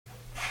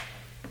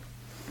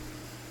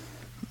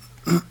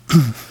So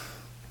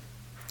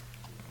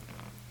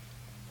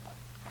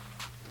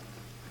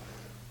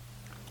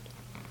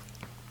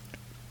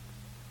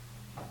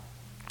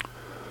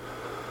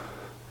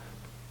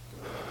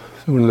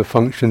one of the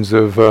functions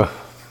of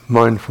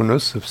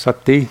mindfulness, of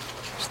sati,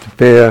 is to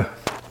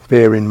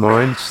bear in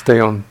mind, stay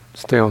on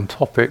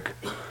topic.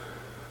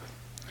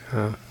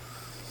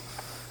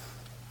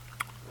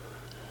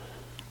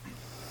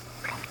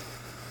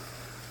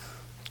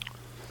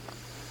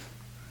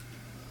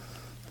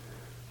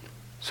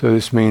 So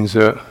this means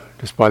that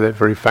just by that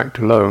very fact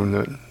alone,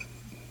 that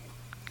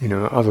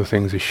other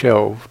things are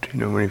shelved.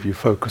 Whenever you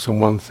focus on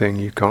one thing,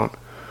 you can't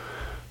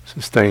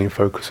sustain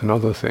focus on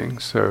other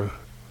things. So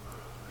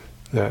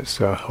that's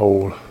a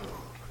whole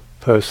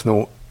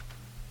personal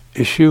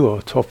issue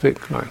or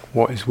topic, like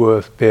what is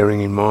worth bearing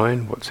in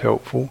mind, what's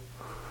helpful.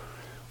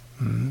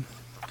 And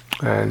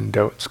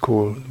what's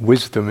called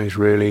wisdom is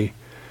really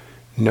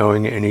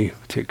knowing at any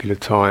particular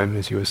time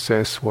as you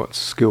assess what's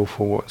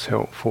skillful, what's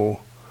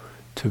helpful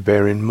to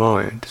bear in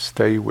mind, to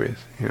stay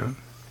with.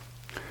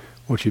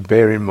 What you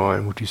bear in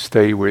mind, what you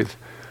stay with,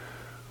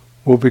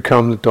 will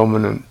become the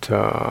dominant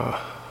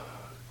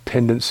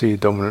tendency,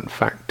 dominant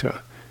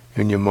factor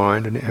in your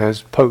mind, and it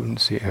has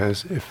potency, it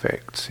has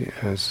effects, it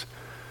has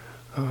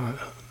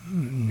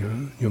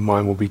your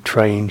mind will be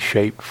trained,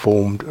 shaped,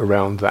 formed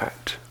around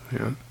that.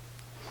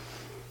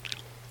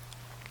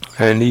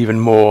 And even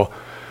more,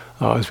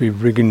 as we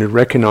begin to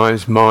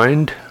recognize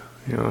mind,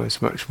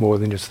 it's much more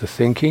than just the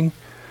thinking,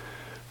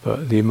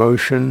 but the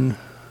emotion,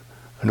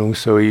 and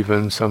also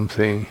even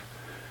something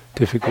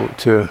difficult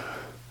to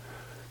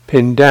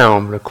pin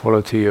down, the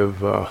quality of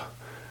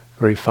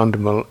very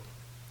fundamental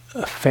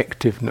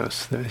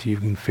effectiveness, that you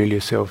can feel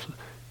yourself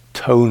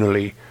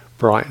tonally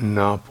brighten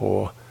up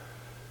or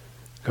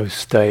go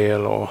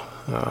stale or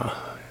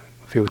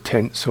feel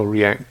tense or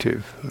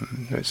reactive.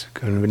 That's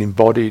kind of an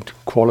embodied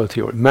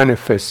quality, or it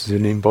manifests in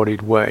an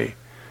embodied way.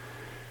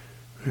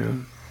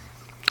 You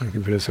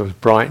can feel yourself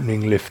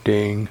brightening,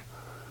 lifting.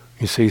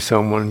 You see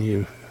someone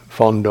you're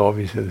fond of,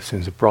 you see the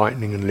sense of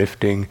brightening and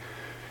lifting.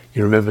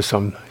 You remember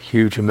some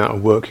huge amount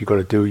of work you've got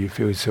to do, you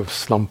feel yourself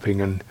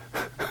slumping and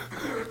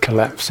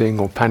collapsing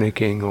or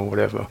panicking or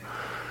whatever.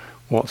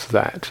 What's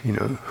that,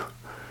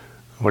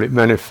 What it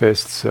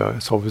manifests,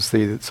 it's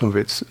obviously that some of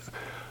it's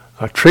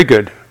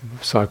triggered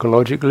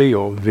psychologically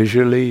or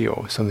visually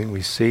or something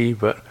we see,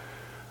 but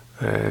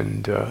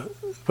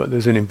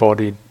there's an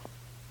embodied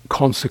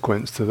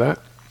consequence to that,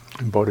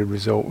 embodied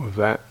result of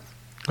that,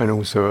 and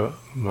also,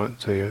 I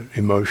might say, an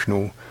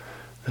emotional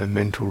and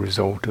mental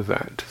result of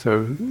that.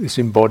 So this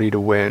embodied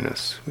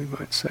awareness, we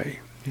might say,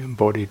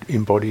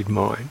 embodied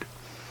mind.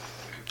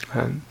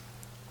 And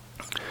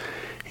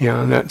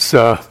that's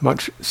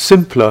much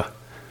simpler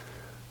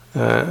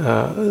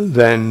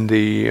than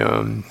the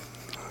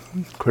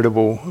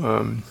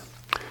incredible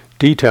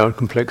detailed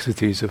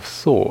complexities of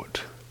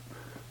thought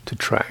to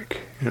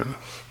track.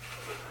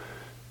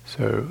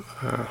 So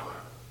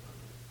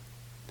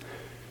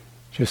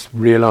just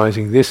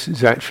realizing this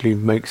is actually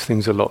makes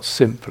things a lot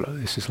simpler.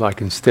 This is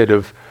like, instead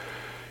of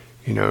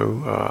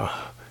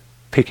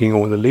picking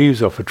all the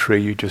leaves off a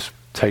tree, you just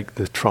take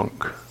the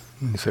trunk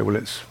and say, well,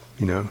 let's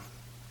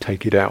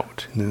take it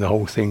out, and then the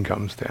whole thing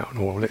comes down.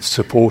 Or let's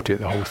support it,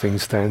 the whole thing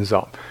stands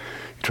up.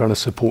 You're trying to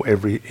support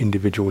every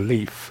individual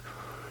leaf.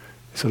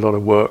 It's a lot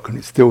of work, and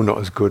it's still not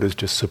as good as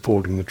just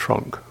supporting the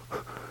trunk,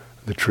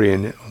 the tree,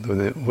 and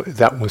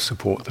that will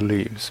support the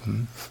leaves.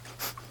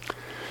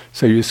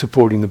 So you're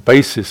supporting the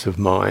basis of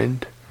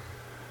mind,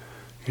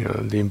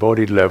 the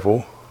embodied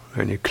level,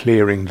 and you're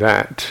clearing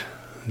that.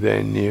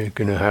 Then you're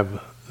going to have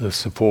the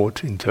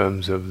support in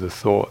terms of the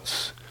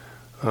thoughts,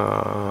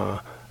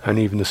 and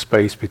even the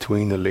space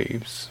between the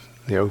leaves,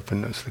 the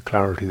openness, the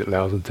clarity that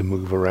allows them to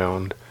move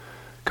around,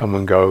 come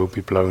and go,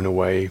 be blown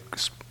away,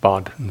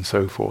 spud, and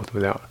so forth,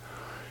 without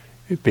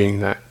it being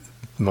that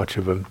much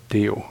of a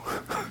deal.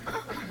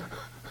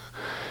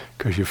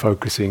 Because you're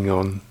focusing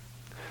on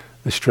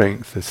the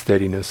strength, the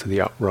steadiness, the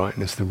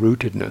uprightness, the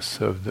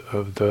rootedness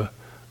of the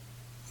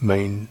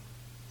main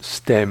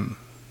stem,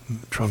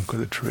 trunk of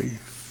the tree.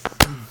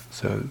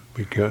 So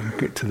we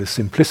get to the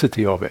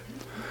simplicity of it.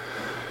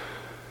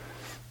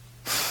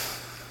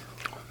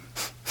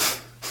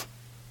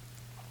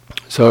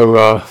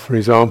 So, for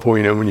example,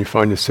 when you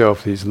find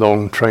yourself these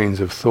long trains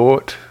of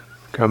thought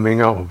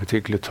coming up on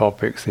particular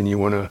topics, then you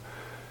want to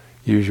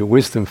use your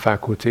wisdom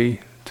faculty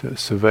to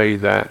survey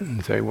that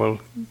and say, well,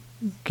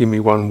 give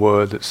me one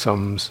word that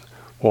sums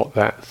what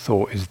that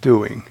thought is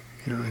doing.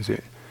 Is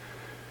it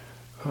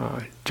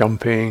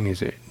jumping?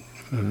 Is it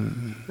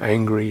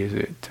angry? Is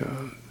it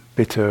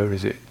bitter?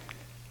 Is it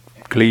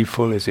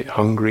gleeful? Is it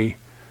hungry?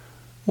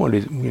 What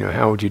is?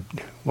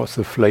 What's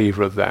the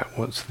flavour of that?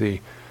 What's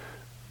the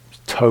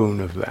tone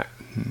of that?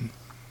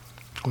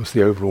 What's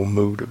the overall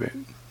mood of it?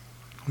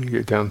 When you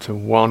get down to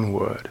one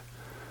word,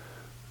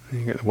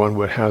 you get the one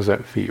word, how does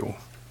that feel?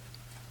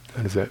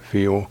 How does that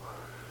feel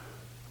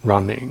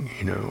running,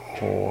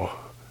 or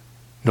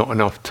not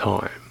enough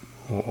time,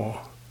 or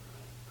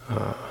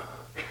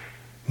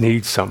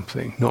need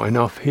something, not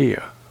enough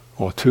here?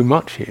 or too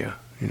much here,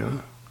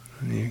 and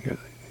you get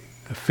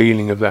the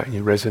feeling of that, and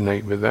you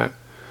resonate with that,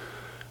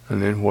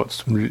 and then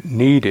what's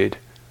needed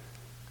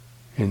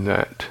in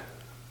that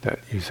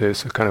you say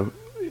it's a kind of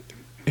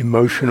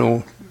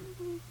emotional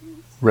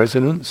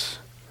resonance,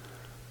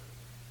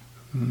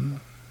 and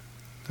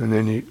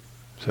then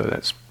so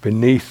that's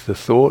beneath the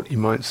thought, you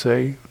might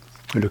say.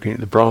 We're looking at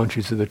the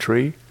branches of the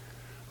tree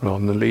rather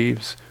than the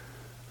leaves,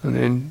 and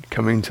then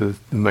coming to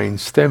the main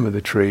stem of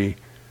the tree.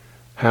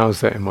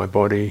 How's that in my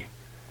body?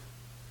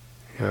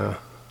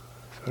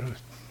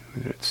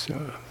 It's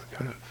kind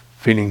of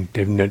feeling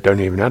they don't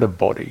even have a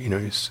body.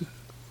 It's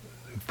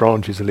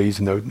branches of leaves,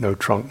 no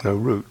trunk, no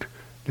root,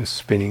 just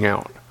spinning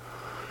out.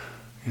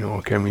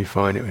 Or can we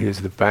find it?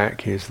 Here's the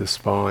back, here's the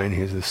spine,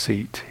 here's the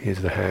seat,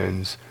 here's the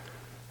hands,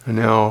 and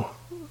now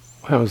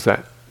how's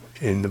that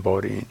in the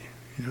body?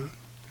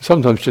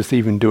 Sometimes just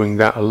even doing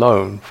that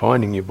alone,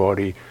 finding your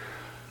body,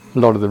 a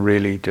lot of the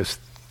really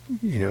just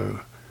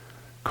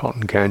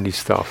cotton candy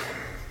stuff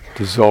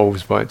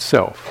dissolves by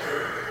itself.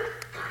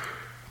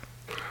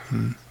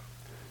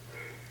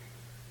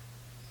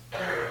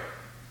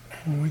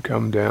 When we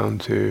come down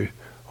to,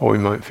 or we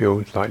might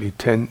feel slightly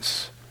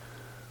tense,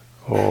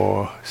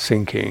 or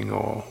sinking,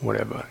 or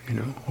whatever,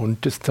 or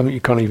just something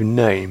you can't even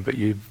name, but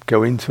you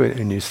go into it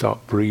and you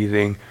start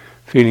breathing,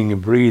 feeling your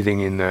breathing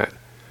in that,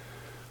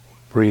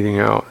 breathing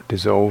out,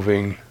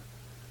 dissolving,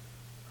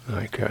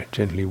 like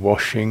gently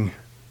washing,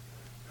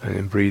 and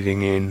then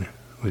breathing in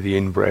with the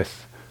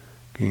in-breath,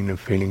 getting the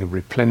feeling of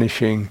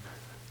replenishing,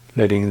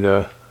 letting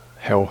the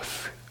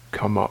health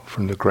come up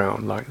from the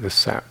ground, like the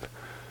sap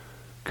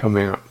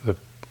coming up the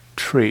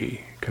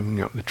tree,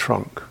 coming up the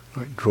trunk,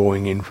 like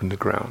drawing in from the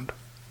ground.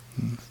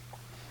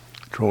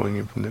 Drawing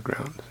in from the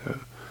ground. So,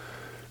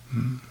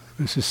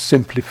 this is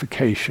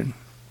simplification.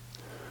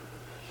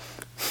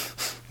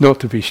 Not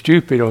to be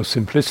stupid or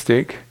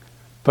simplistic,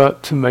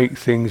 but to make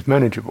things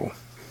manageable.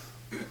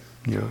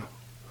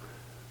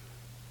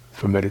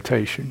 For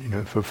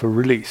meditation, for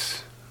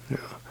release.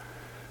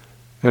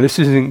 Now this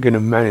isn't going to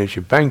manage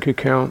your bank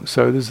account,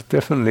 so there's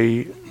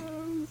definitely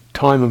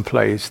time and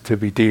place to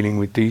be dealing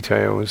with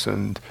details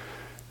and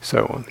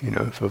so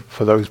on,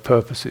 for those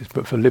purposes.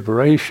 But for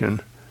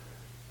liberation,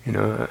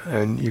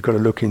 and you've got to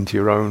look into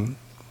your own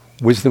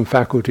wisdom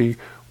faculty.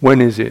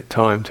 When is it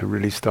time to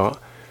really start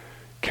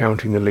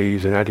counting the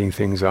leaves and adding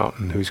things up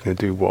and who's going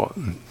to do what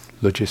and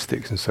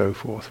logistics and so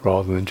forth,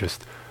 rather than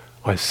just,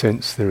 I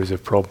sense there is a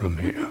problem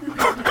here.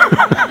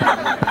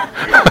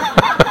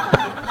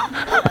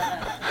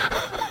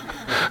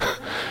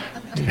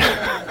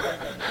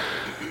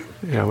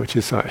 Which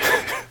is like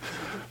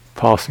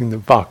passing the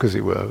buck, as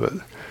it were. But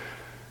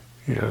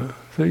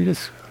so you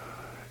just,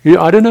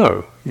 I don't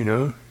know.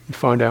 You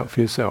find out for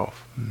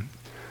yourself.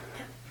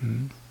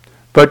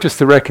 But just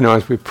to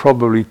recognise, we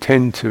probably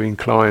tend to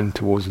incline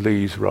towards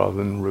leaves rather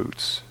than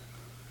roots.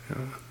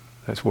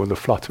 That's where the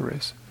flutter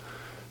is.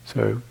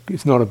 So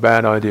it's not a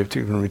bad idea,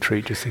 particularly in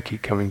retreat, just to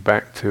keep coming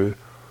back to,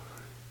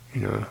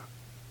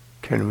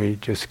 can we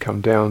just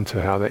come down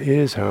to how that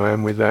is, how I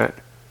am with that.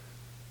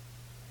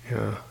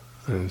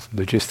 There's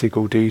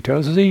logistical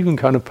details. There's even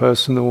kind of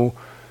personal,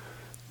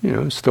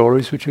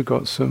 stories which have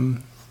got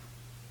some,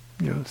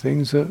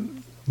 things that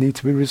need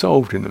to be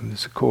resolved in them.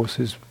 This, of course,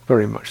 is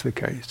very much the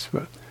case.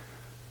 But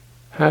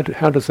how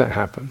does that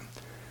happen?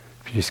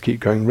 If you just keep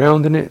going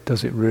round in it,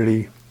 does it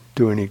really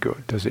do any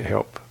good? Does it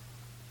help?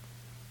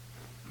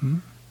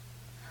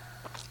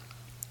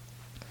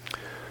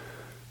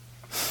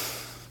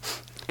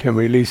 Can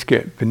we at least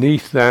get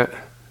beneath that,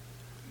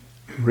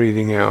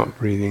 breathing out,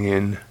 breathing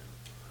in,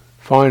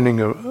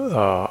 finding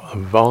a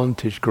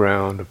vantage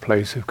ground, a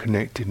place of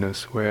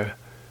connectedness where,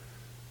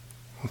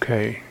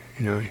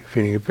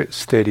 feeling a bit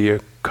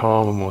steadier,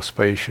 calmer, more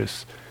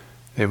spacious,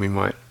 then we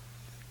might,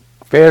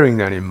 bearing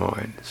that in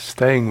mind,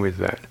 staying with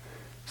that,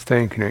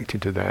 staying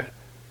connected to that,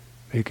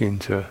 begin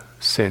to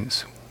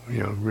sense,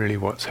 really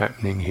what's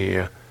happening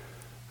here,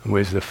 and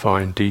where's the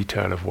fine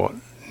detail of what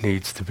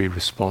needs to be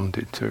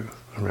responded to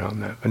around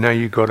that. But now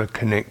you've got a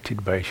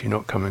connected base. You're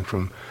not coming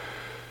from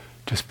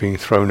just being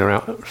thrown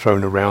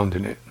around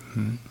in it.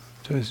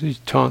 So there's a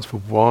chance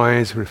for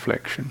wise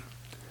reflection,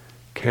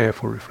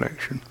 careful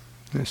reflection.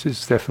 This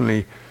is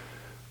definitely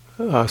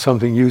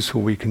something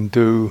useful we can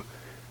do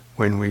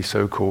when we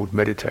so-called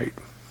meditate.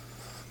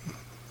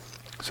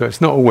 So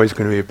it's not always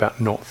going to be about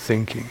not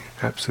thinking.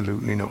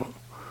 Absolutely not.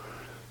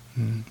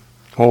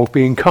 Or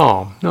being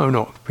calm.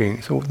 No,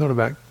 it's not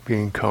about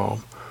being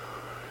calm.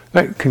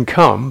 That can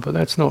come, but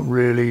that's not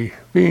really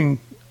being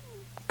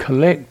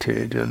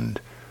collected and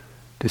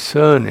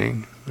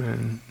discerning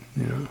and,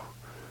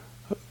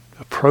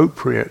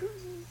 appropriate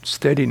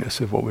steadiness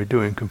of what we're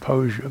doing,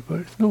 composure.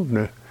 But it's not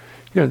going to,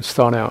 you don't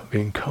start out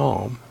being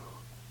calm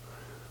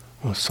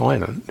or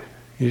silent.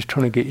 You're just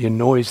trying to get your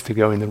noise to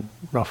go in the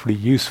roughly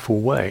useful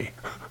way.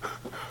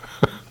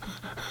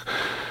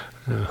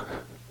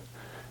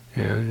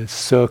 It's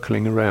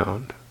circling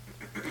around.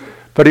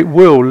 But it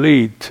will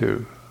lead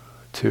to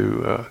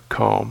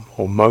calm,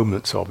 or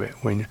moments of it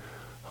when,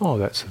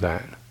 that's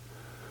that.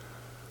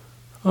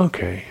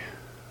 Okay,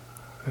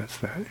 That's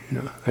that,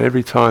 And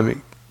every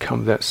time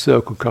that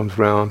circle comes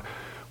round,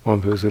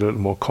 one feels a little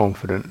more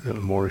confident, a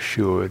little more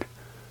assured,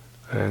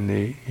 and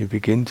you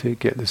begin to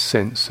get the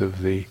sense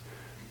of the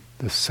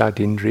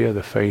sadindriya,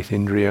 the faith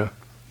indriya,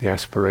 the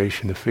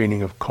aspiration, the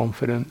feeling of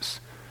confidence.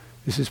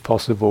 This is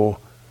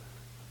possible.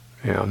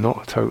 I'm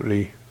not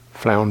totally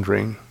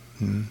floundering.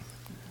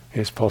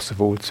 It's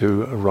possible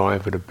to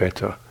arrive at a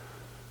better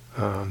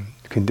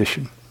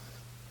condition.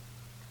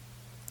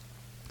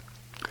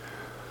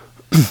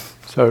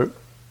 So,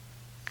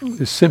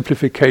 the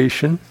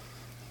simplification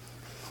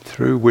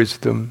through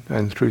wisdom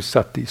and through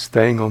sati,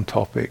 staying on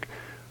topic,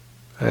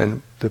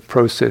 and the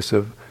process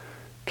of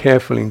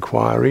careful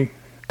inquiry,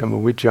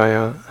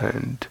 Dhammavicaya,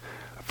 and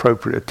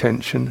appropriate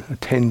attention,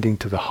 attending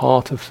to the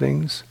heart of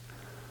things.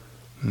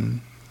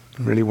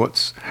 Really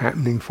what's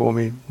happening for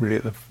me, really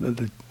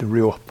the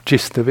real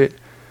gist of it,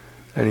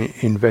 and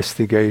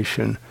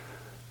investigation.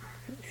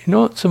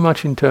 Not so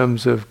much in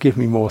terms of give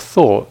me more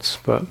thoughts,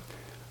 but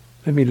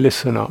let me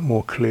listen up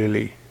more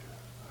clearly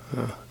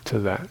to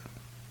that.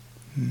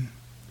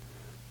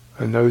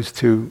 And those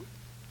two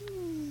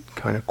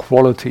kind of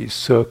qualities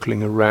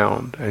circling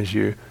around as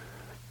you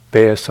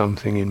bear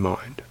something in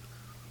mind.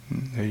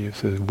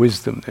 There's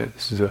wisdom there.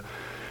 This is a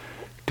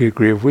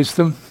degree of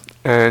wisdom,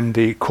 and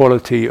the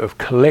quality of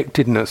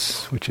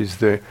collectedness, which is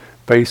the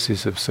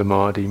basis of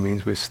samadhi,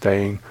 means we're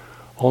staying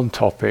on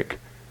topic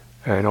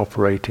and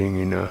operating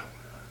in a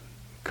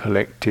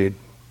collected,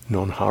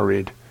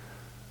 non-hurried,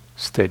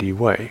 steady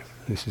way.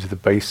 This is the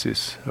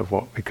basis of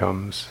what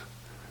becomes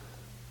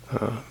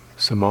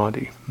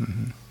samadhi.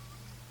 And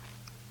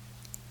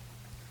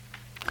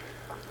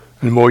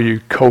the more you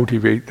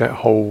cultivate that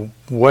whole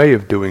way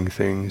of doing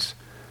things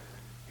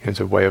as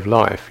a way of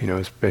life,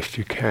 as best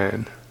you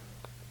can,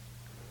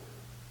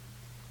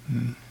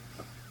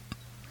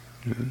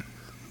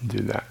 do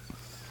that.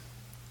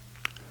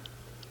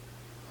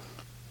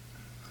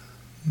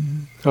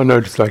 I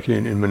notice, like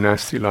in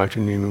monastic life,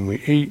 when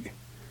we eat,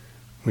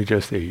 we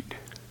just eat.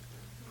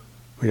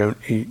 We don't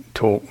eat,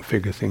 talk,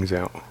 figure things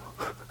out.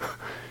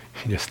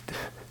 You just,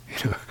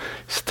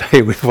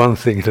 stay with one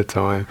thing at a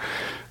time.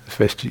 As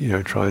best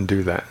try and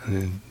do that,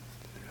 and then,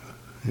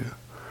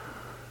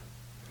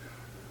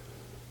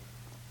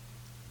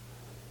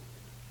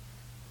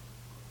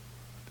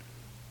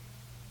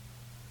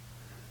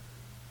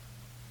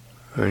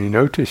 And you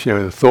notice,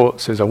 the thought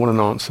says, I want an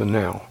answer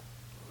now.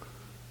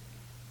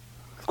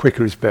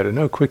 Quicker is better.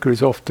 No, quicker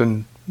is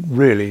often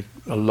really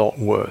a lot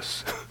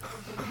worse.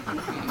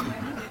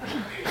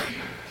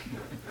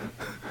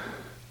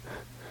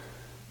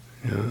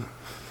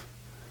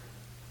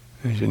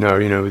 As you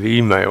know, with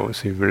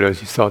emails, you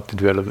realize you start to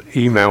develop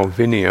email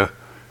vinaya,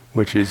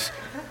 which is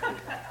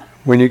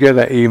when you get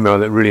that email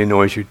that really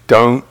annoys you,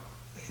 don't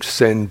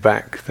send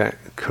back that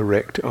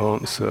correct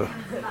answer.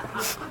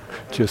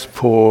 Just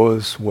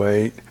pause,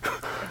 wait,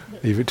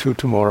 leave it till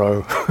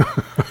tomorrow.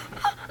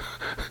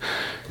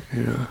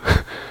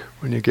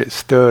 When you get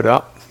stirred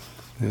up,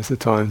 there's the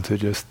time to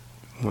just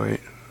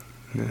wait,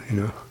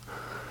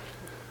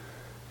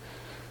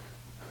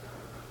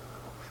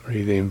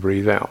 Breathe in,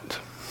 breathe out.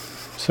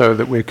 So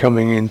that we're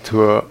coming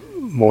into a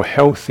more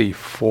healthy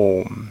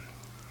form,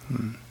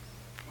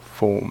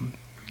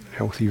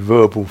 healthy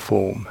verbal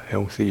form,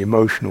 healthy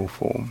emotional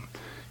form,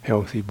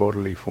 healthy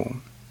bodily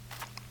form.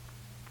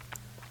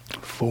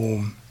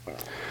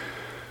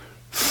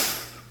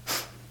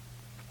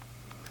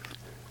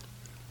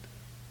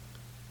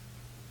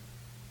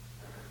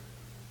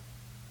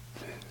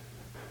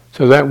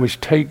 So that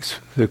which takes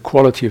the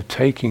quality of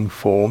taking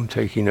form,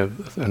 taking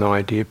an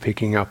idea,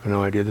 picking up an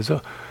idea, there's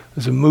a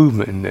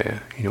movement in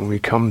there. When we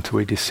come to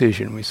a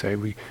decision, we say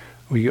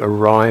we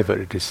arrive at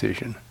a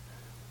decision.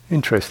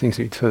 Interesting,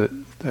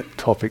 to that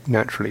topic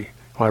naturally.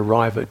 I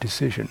arrive at a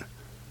decision.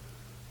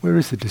 Where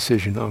is the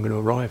decision I'm going to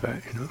arrive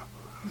at?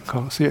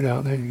 Can't see it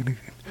out there.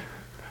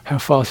 How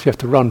fast do you have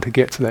to run to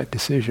get to that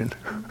decision?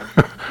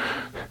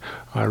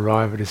 I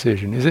arrive at a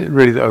decision. Is it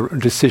really that a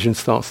decision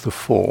starts to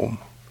form?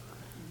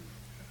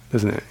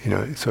 Doesn't it?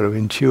 It's sort of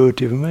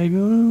intuitive, and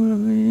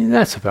maybe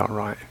that's about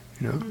right.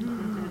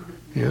 And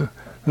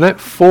that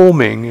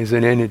forming is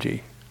an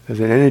energy. There's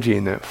an energy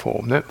in that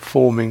form. That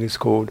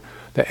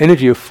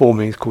energy of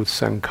forming is called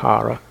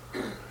sankhara,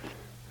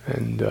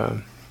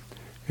 and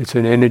it's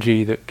an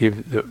energy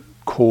that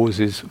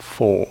causes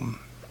form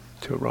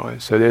to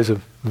arise. So there's a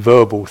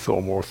verbal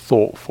form or a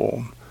thought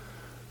form.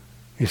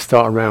 You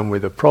start around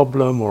with a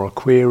problem or a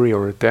query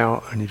or a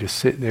doubt, and you just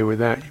sit there with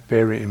that. You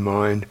bear it in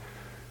mind.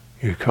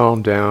 You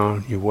calm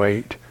down, you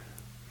wait,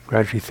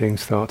 gradually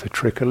things start to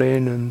trickle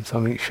in and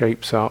something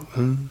shapes up,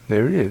 and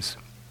there it is,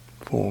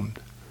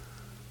 formed.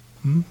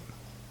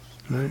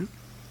 Right?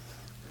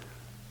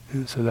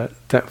 And so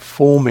that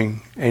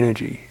forming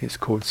energy is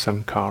called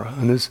sankhara,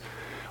 and it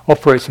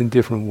operates in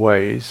different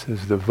ways.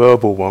 There's the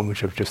verbal one,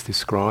 which I've just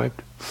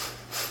described.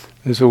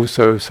 There's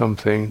also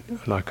something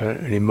like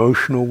an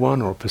emotional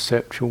one or a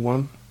perceptual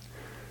one,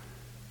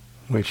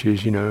 which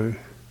is,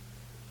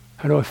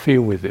 how do I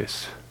feel with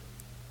this?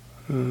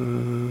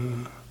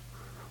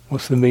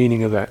 What's the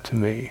meaning of that to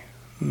me?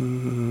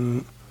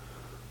 Don't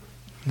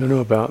know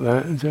about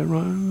that. Is that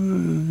right?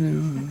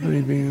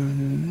 Maybe.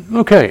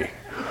 Okay.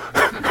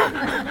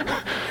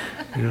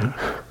 You know.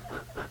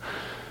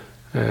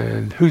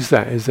 And who's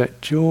that? Is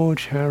that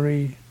George,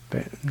 Harry,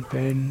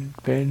 Ben,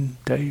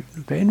 Dave?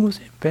 Ben, was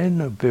it Ben?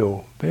 No,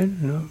 Bill. Ben?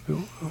 No,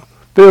 Bill. Oh,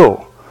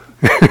 Bill.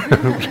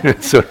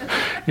 So,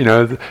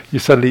 you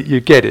suddenly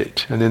you get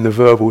it, and then the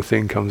verbal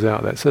thing comes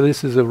out. That so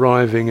this is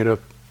arriving at a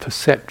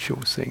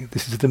perceptual thing.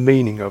 This is the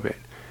meaning of it.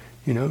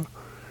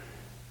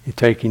 You're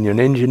taking an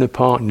engine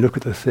apart and you look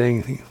at the thing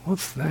and think,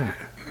 what's that?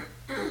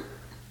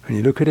 And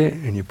you look at it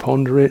and you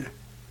ponder it.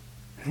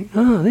 And you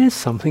think, there's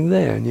something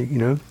there, and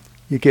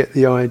you get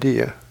the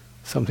idea.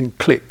 Something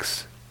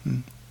clicks.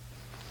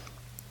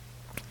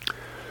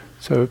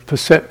 So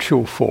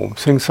perceptual form,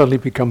 things suddenly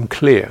become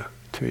clear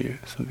to you.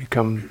 So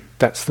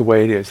that's the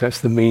way it is. That's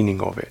the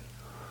meaning of it.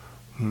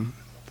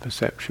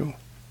 Perceptual.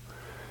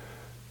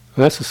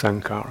 And that's a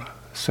sankhara.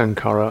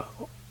 Sankhara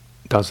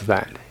does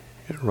that.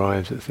 It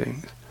arrives at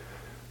things.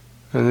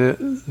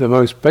 And the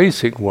most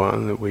basic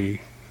one that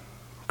we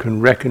can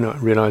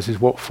realize is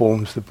what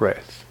forms the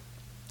breath.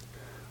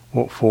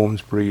 What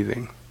forms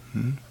breathing.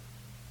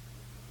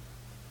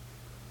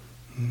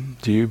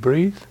 Do you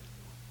breathe?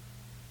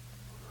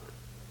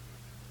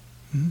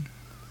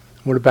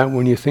 What about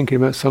when you're thinking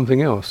about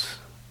something else?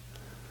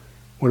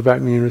 What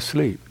about when you're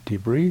asleep? Do you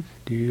breathe?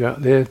 Do you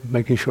out there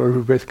making sure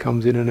every breath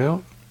comes in and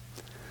out?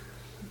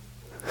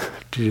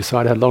 Do you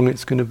decide how long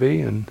it's going to be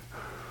and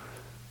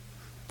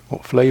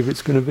what flavour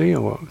it's going to be,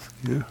 or what?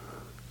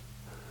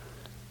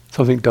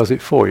 Something does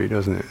it for you,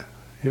 doesn't it?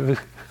 You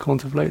ever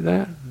contemplate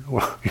that?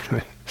 Well, it's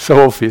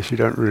so obvious you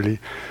don't really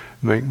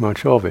make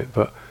much of it,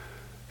 but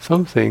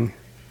something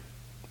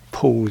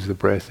pulls the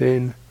breath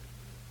in,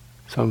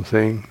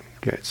 something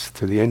gets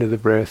to the end of the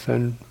breath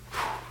and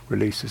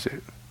releases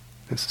it.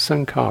 It's a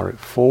sankhara. It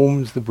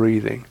forms the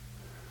breathing.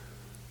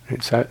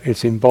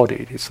 It's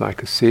embodied. It's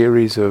like a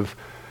series of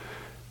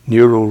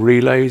neural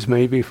relays,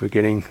 maybe, if we're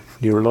getting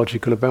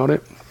neurological about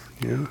it.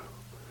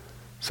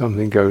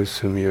 Something goes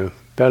from your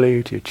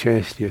belly to your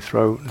chest, to your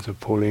throat, there's a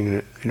pulling,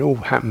 and it all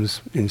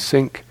happens in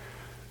sync.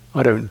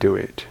 I don't do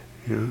it,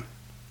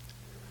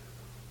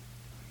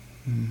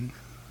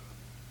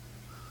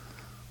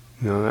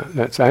 No,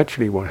 that's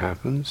actually what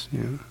happens,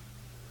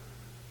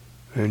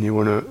 And you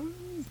want to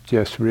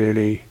just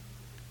really...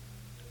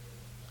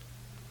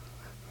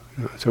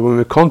 So when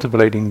we're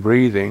contemplating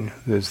breathing,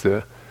 there's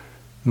the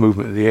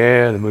movement of the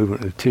air, the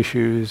movement of the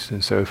tissues,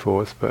 and so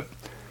forth, but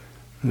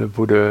the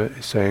Buddha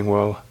is saying,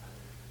 well,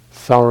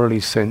 thoroughly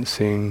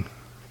sensing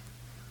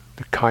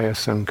the kaya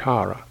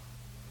sankhara.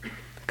 The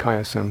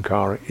kaya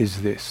sankhara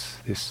is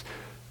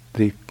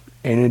the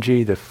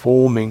energy, the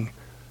forming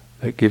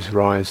that gives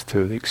rise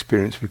to the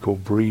experience we call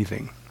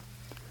breathing.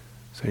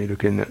 So you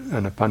look in the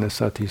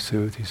Anapanasati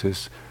Sutta, he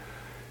says,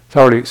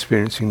 thoroughly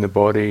experiencing the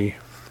body,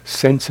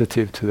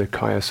 sensitive to the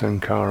kaya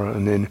sankhara,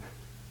 and then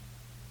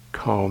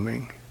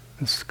calming.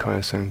 This kaya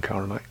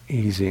sankhara, like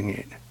easing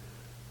it,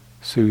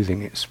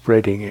 soothing it,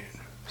 spreading it,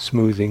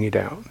 smoothing it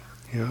out.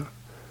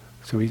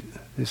 So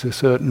there's a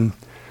certain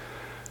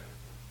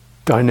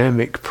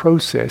dynamic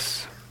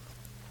process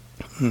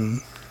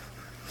of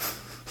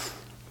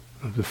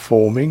the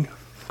forming,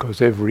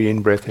 because every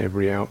in-breath,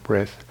 every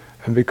out-breath,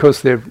 and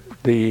because they're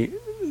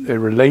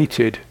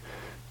related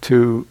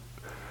to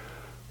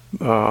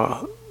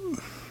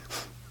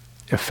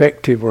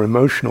affective or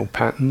emotional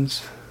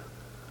patterns,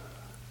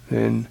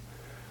 then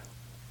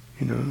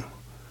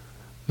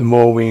the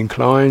more we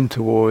incline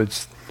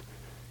towards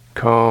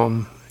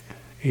calm,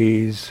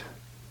 ease,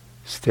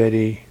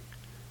 steady,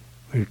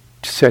 we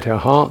set our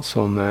hearts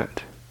on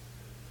that,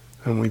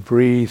 and we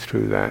breathe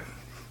through that.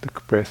 The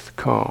breath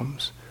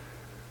calms.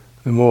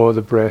 The more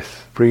the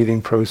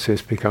breathing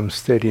process becomes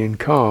steady and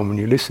calm, when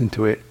you listen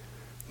to it,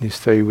 and you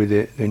stay with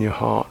it, then your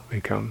heart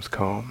becomes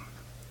calm.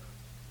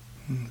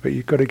 But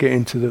you've got to get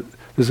into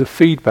there's a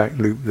feedback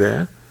loop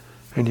there,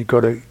 and you've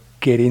got to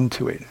get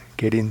into it,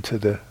 get into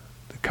the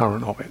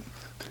current of it.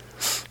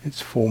 It's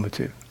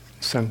formative,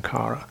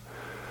 sankhara.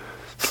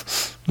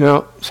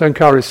 Now,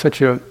 sankhara is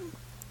such a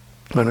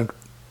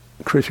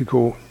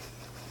crucial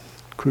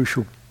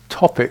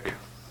topic.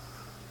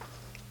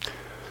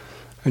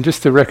 And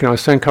just to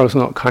recognize, sankhara is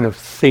not kind of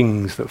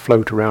things that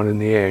float around in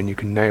the air and you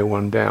can nail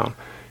one down.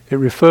 It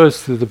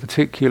refers to the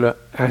particular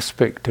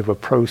aspect of a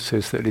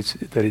process that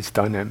is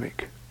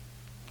dynamic.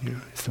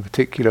 It's the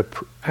particular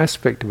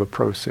aspect of a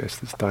process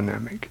that's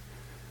dynamic.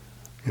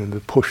 The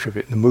push of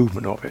it, the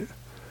movement of it.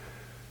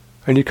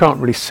 And you can't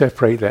really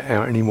separate that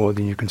out any more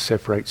than you can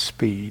separate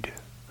speed.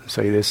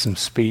 Say there's some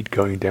speed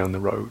going down the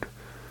road,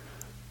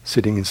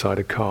 sitting inside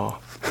a car.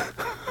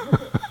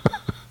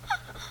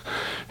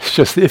 It's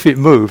just if it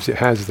moves, it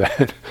has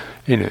that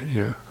in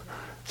it.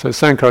 So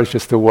sankhara is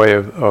just a way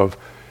of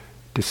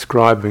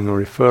describing or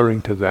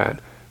referring to that.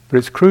 But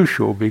it's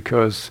crucial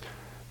because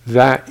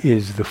that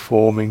is the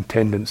forming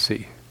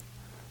tendency.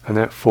 And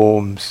that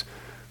forms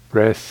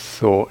breath,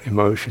 thought,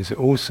 emotions. It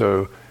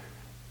also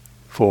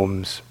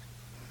forms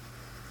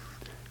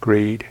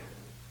greed,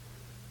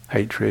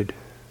 hatred,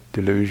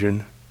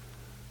 delusion,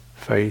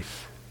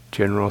 faith,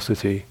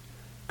 generosity,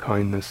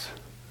 kindness.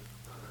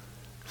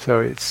 So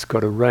it's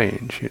got a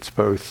range. It's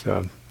both,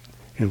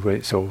 in way,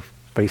 it's sort of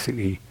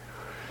basically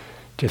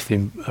just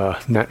in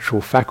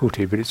natural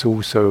faculty, but it's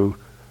also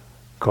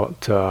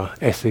got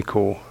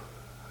ethical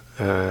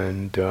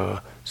and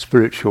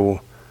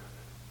spiritual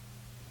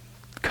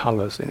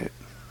colours in it.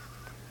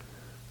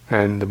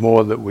 And the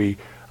more that we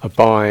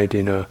abide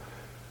in a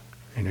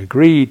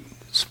greed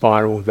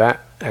spiral,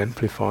 that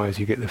amplifies.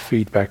 You get the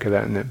feedback of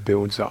that, and that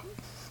builds up.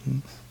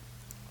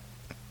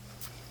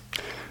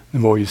 The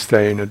more you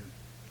stay in a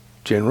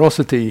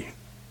generosity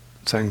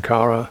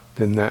sankhara,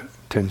 then that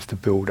tends to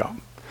build up.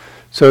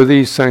 So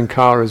these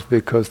sankharas,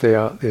 because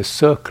they're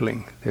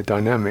circling, they're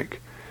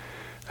dynamic,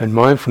 and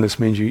mindfulness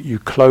means you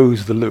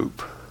close the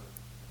loop.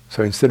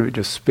 So instead of it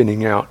just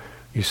spinning out,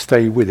 you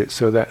stay with it.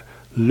 So that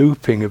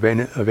looping of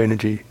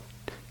energy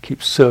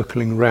keeps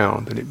circling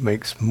round, and it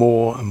makes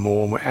more and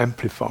more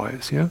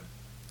amplifies. Yeah.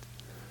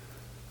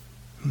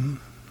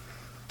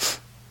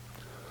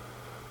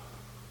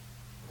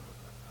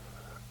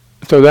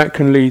 So that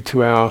can lead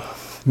to our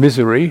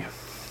misery.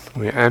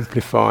 We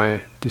amplify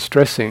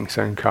distressing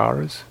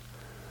sankharas,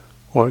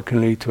 or it can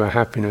lead to our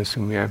happiness,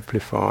 and we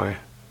amplify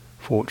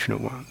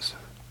fortunate ones.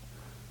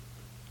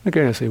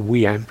 Again, I say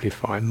we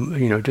amplify.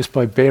 Just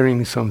by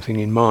bearing something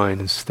in mind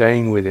and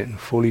staying with it and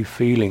fully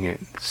feeling it,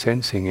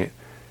 sensing it,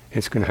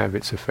 it's going to have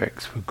its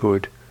effects for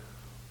good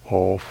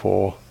or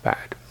for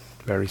bad.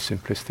 Very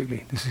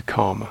simplistically, this is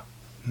karma.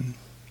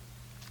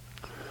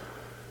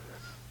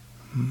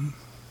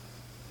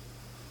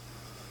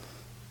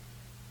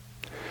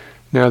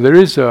 Now there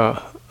is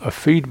a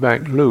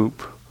feedback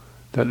loop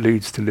that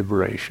leads to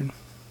liberation.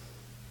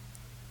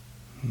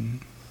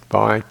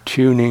 By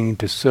tuning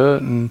to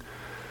certain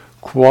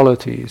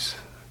qualities,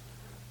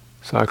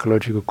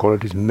 psychological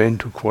qualities,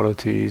 mental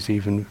qualities,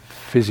 even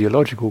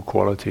physiological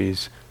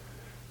qualities,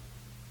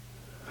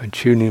 and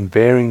tuning,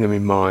 bearing them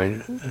in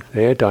mind,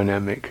 they're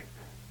dynamic,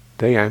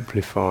 they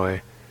amplify,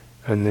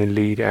 and they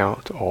lead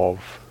out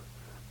of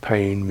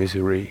pain,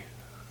 misery,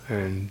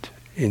 and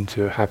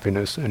into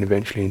happiness, and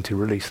eventually into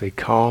release. They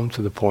calm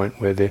to the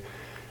point where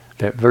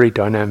that very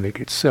dynamic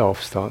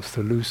itself starts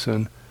to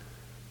loosen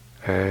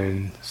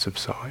and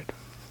subside,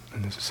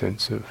 and there's a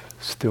sense of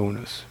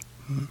stillness.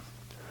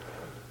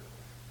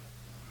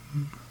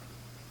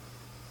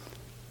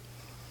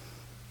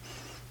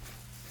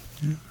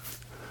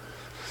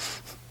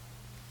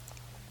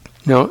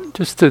 Now,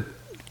 just to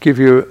give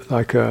you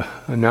like a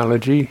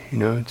analogy,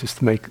 just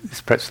to make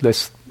this perhaps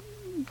less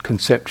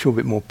conceptual, a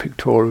bit more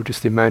pictorial,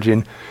 just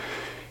imagine,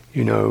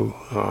 you're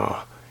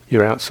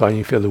outside and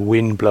you feel the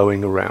wind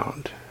blowing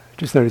around.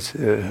 Just notice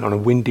on a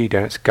windy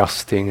day it's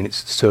gusting and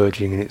it's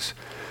surging and it's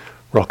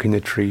rocking the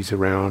trees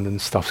around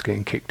and stuff's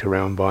getting kicked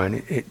around by, and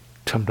it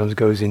sometimes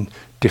goes in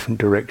different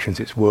directions,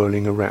 it's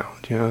whirling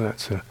around.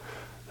 That's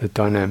the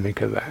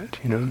dynamic of that,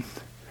 And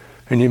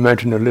you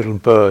imagine a little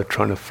bird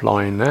trying to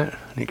fly in that,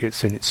 and it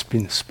gets in, it's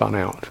spun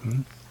out.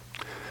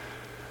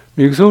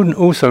 You can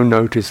also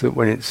notice that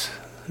when it's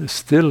a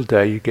still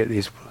day, you get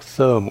these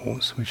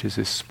thermals, which is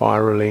this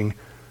spiraling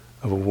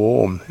of a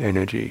warm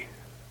energy,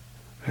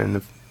 and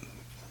the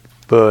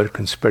bird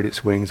can spread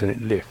its wings and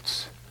it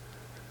lifts.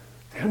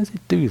 How does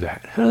it do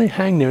that? How do they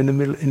hang there in the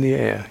middle, in the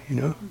air?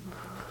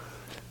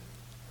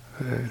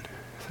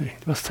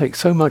 It must take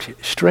so much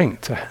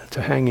strength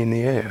to hang in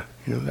the air.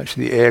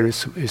 Actually, the air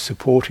is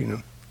supporting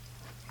them.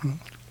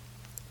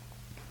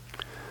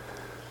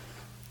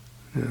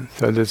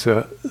 So there's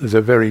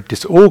a very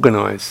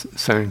disorganized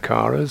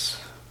sankharas,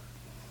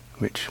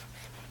 which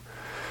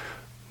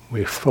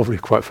we're probably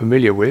quite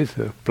familiar with: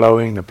 the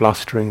blowing, the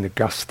blustering, the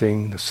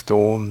gusting, the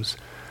storms.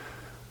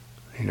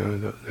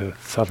 The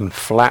sudden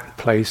flat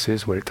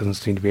places where it doesn't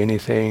seem to be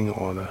anything,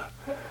 or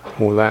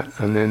all that.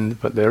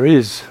 But there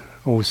is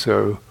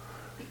also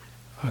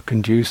a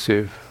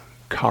conducive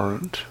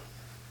current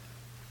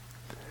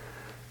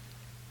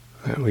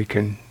that we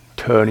can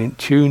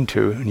tune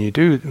to, and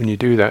when you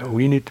do that,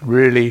 all you need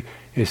really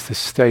is to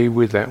stay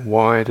with that,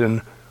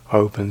 widen,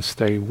 open,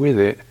 stay with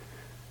it,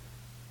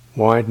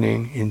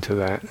 widening into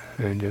that,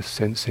 and just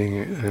sensing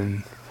it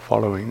and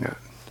following that.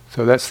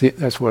 So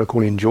that's what I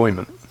call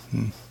enjoyment.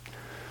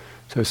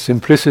 So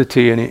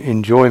simplicity and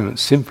enjoyment,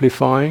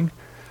 simplifying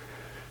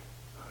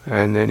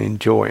and then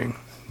enjoying.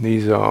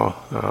 These are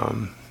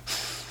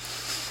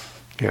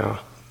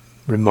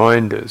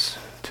reminders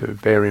to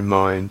bear in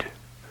mind,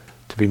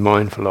 to be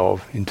mindful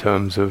of in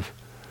terms of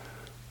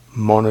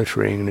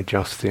monitoring and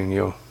adjusting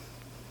your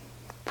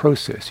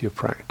process, your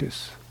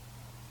practice.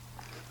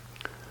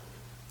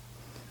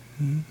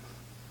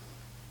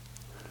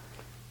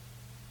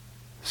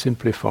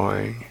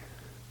 Simplifying.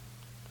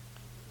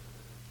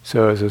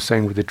 So as I was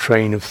saying with the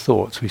train of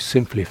thoughts, we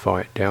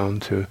simplify it down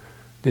to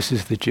this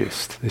is the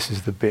gist, this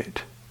is the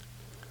bit.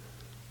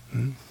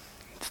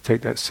 To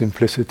take that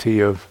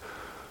simplicity of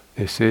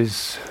this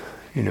is,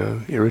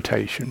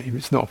 irritation. If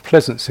it's not a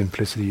pleasant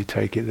simplicity, you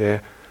take it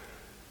there,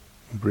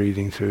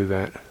 breathing through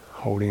that,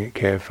 holding it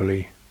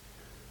carefully.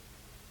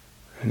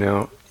 And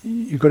now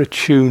you've got to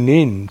tune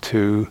in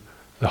to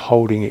the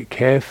holding it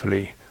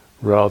carefully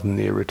rather than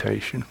the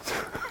irritation.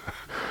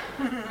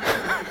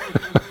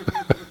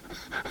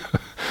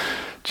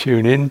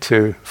 Tune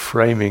into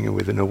framing it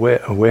with an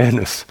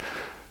awareness.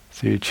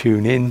 So you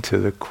tune into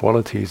the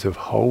qualities of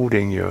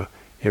holding your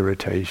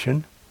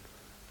irritation.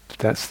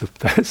 That's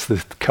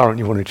the current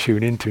you want to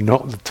tune into,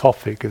 not the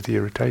topic of the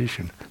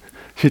irritation.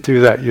 If you do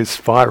that, you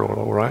spiral,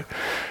 all right?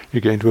 You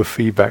get into a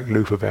feedback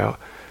loop about,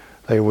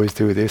 they always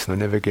do this and I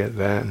never get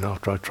that, and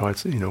after I try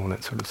to, all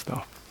that sort of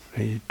stuff.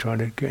 And you try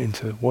to get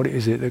into what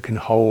is it that can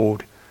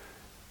hold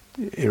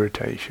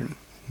irritation.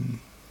 And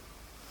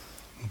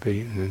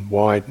then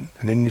widen,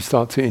 and then you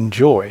start to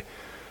enjoy.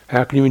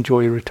 How can you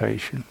enjoy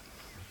irritation?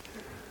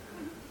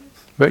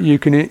 But you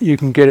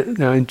can get it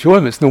now.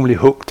 Enjoyment's normally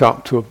hooked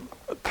up to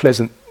a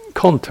pleasant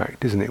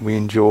contact, isn't it? We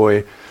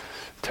enjoy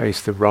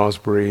taste of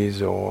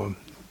raspberries or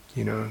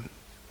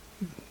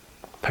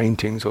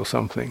paintings or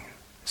something.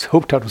 It's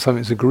hooked up to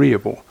something that's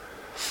agreeable.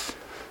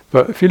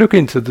 But if you look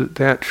into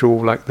the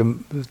actual, like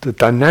the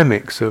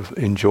dynamics of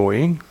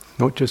enjoying,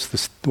 not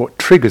just what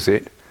triggers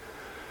it.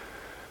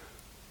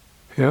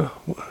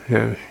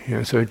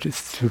 So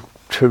just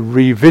to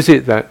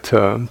revisit that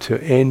term, to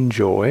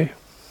enjoy,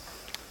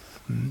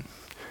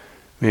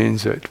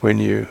 means that when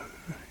you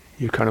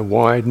kind of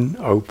widen,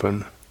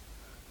 open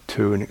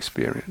to an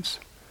experience.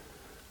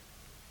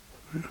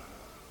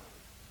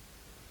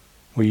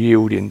 We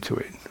yield into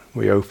it,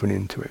 we open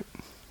into it,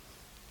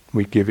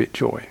 we give it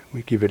joy,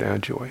 we give it our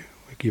joy,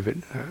 we give it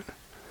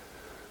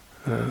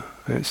that.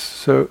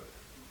 So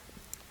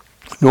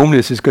normally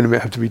this is going to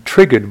have to be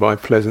triggered by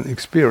pleasant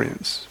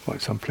experience, by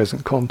some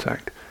pleasant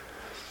contact.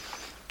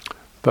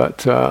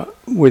 But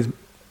with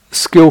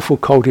skillful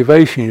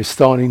cultivation, you're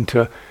starting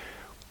to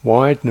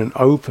widen and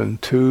open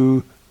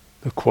to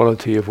the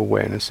quality of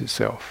awareness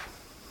itself.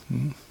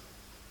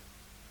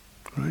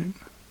 Right?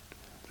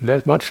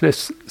 Much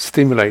less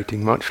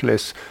stimulating, much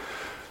less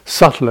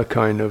subtler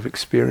kind of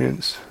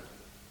experience.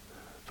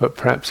 But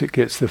perhaps it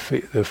gets the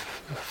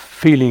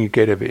feeling you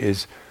get of it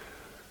is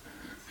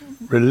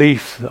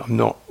relief that I'm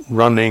not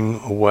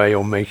running away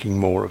or making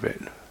more of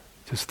it.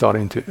 Just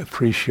starting to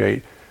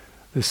appreciate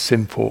the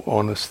simple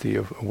honesty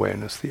of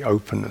awareness, the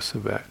openness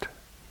of that,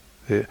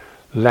 the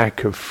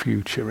lack of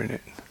future in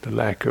it, the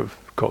lack of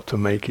got to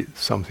make it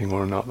something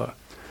or another.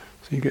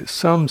 So you get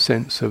some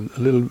sense of a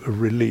little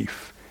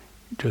relief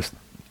just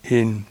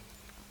in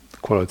the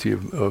quality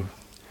of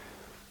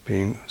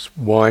being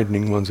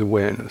widening one's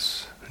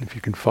awareness. And if you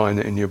can find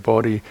it in your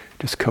body,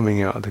 just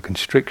coming out of the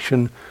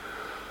constriction,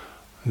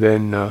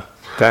 then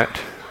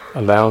that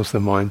allows the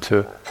mind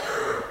to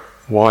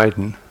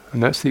widen,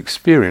 and that's the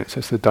experience,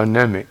 that's the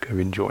dynamic of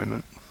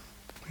enjoyment.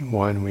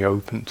 Widen we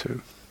open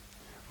to.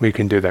 We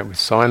can do that with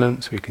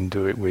silence, we can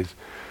do it with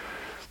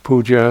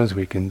pujas,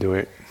 we can do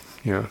it,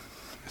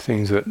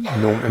 things that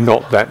are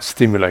not that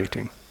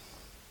stimulating.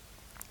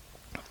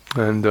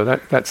 And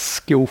that's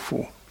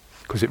skillful,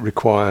 because it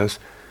requires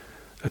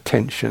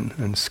attention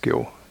and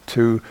skill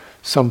to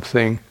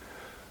something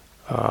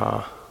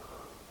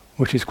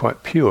which is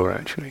quite pure,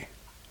 actually.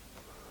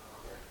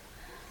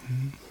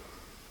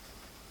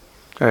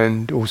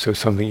 And also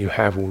something you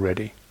have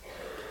already.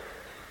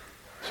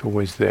 It's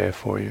always there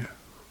for you.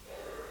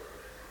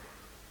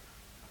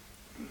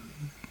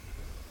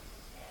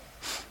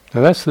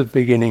 Now that's the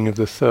beginning of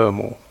the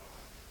thermal.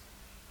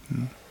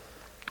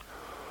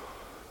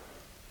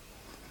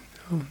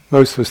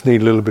 Most of us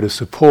need a little bit of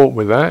support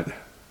with that,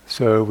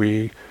 so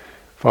we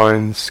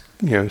find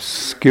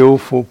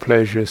skillful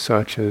pleasure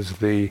such as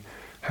the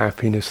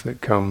happiness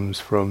that comes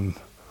from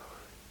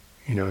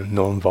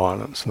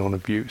non-violence,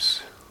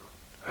 non-abuse,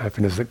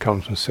 happiness that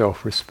comes from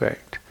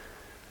self-respect,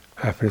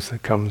 happiness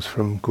that comes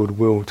from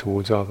goodwill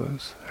towards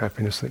others,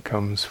 happiness that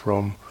comes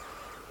from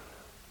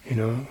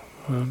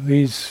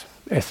these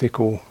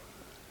ethical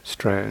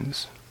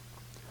strands,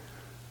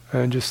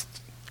 and just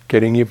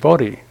getting your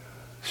body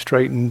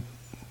straightened,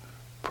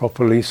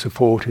 properly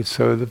supported,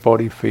 so the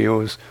body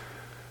feels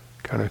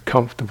kind of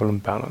comfortable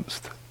and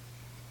balanced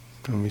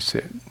when we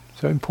sit.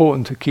 So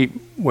important to keep,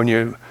 when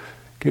you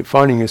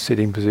finding a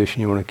sitting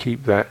position, you want to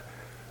keep that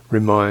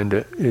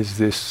reminder,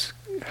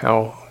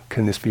 how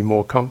can this be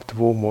more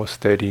comfortable, more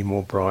steady,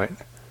 more bright?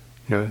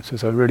 So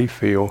as I really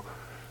feel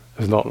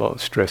there's not a lot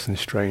of stress and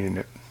strain in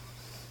it.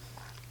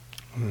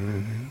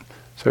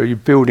 So you're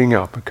building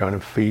up a kind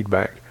of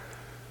feedback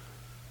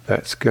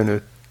that's going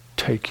to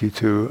take you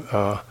to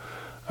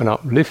an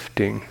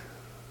uplifting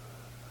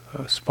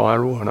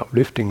spiral, an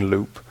uplifting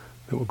loop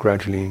that will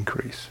gradually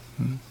increase.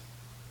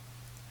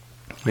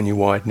 And you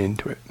widen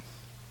into it.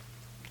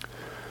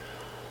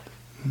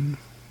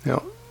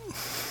 Now,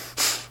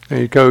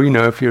 there you go,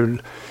 if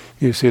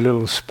you see a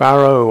little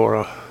sparrow or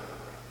a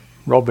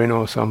robin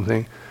or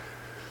something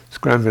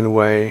scrambling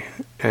away,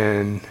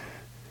 and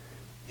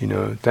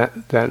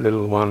that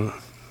little one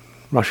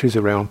rushes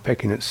around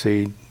pecking at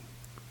seed,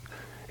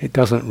 it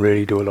doesn't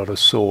really do a lot of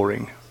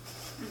soaring.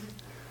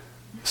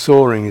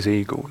 Soaring is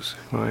eagles,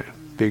 right?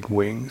 Big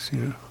wings,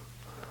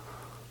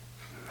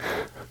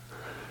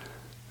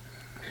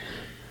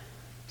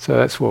 So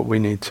that's what we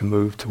need to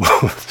move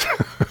towards.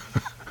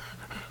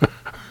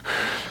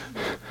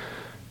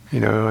 I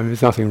mean,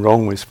 there's nothing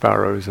wrong with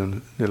sparrows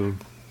and little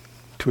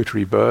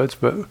twittery birds,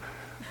 but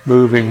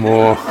moving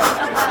more,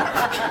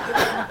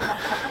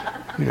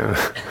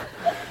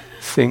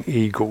 think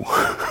eagle.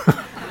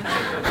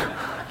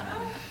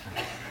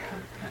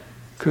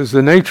 Because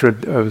the nature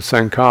of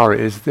sankhara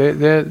is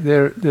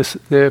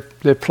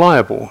they're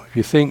pliable. If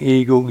you think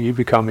eagle, you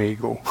become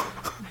eagle.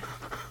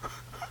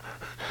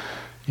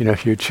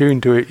 If you're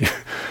tuned to it,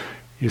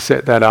 you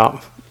set that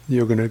up,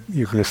 you're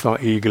gonna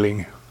start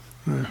eagling.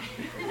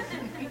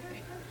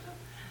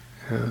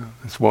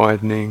 It's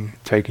widening,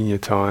 taking your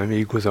time.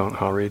 Eagles aren't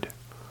hurried.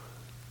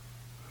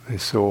 They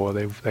soar.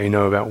 They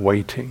know about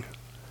waiting,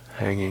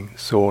 hanging,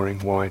 soaring,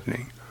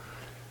 widening.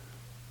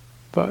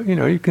 But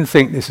you can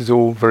think this is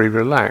all very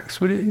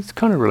relaxed, but it's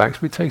kind of relaxed.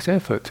 But it takes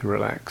effort to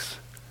relax.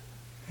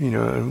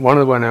 And one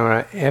of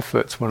our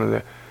efforts, one of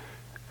the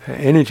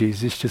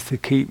energies, is just to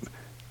keep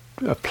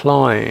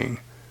applying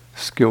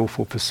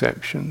skillful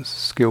perceptions,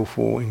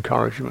 skillful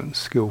encouragements,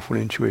 skillful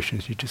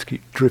intuitions. You just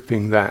keep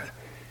dripping that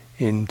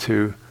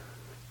into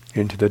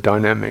the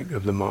dynamic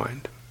of the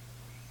mind.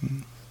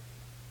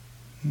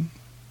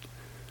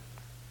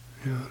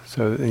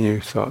 So then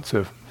you start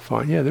to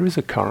find, there is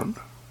a current.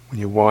 When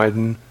you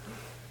widen,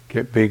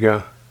 get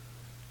bigger,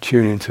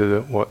 tune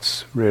into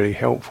what's really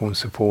helpful and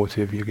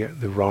supportive, you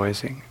get the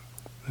rising,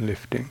 the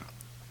lifting.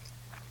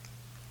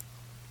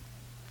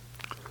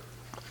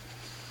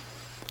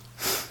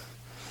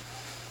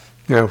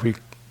 Now,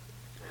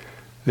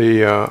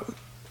 the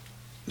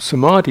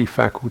samadhi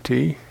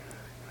faculty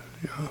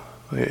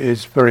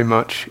is very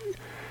much,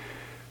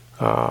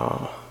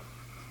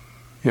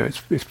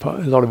 it's part,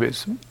 a lot of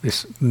it's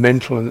this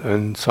mental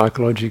and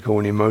psychological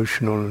and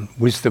emotional and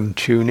wisdom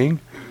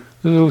tuning.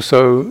 There's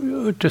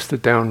also just a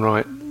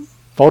downright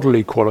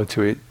bodily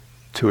quality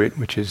to it,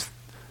 which is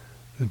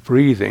the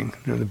breathing.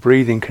 The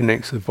breathing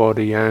connects the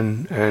body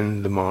and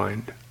the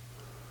mind.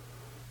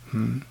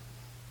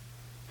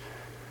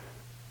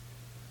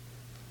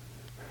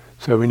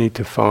 So we need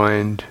to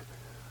find,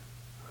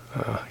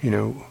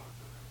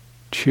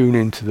 tune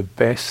into the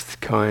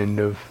best kind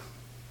of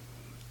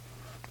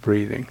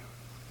breathing,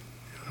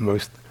 the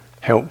most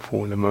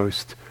helpful, the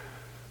most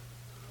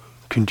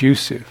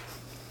conducive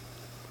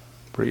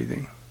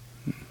breathing.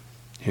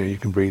 You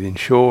can breathe in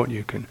short,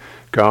 you can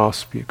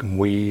gasp, you can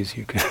wheeze,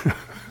 you can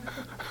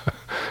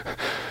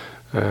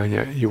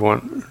you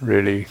want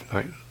really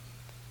like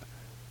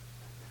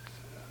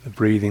the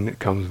breathing that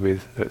comes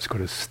with, that's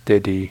got a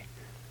steady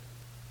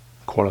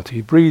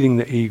quality, breathing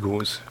that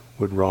eagles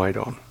would ride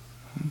on.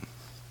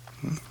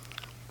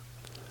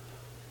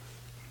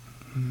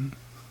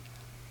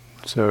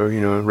 So,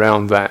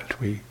 around that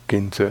we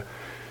begin to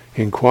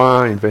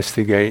inquire,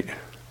 investigate,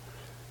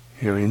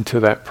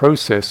 into that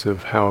process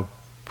of how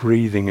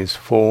breathing is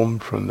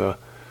formed from the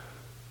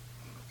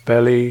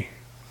belly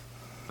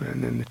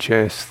and then the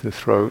chest, the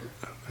throat,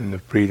 and the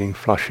breathing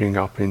flushing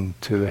up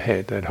into the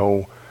head, that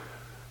whole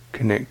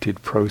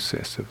connected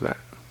process of that,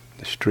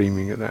 the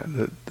streaming of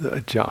that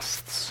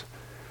adjusts.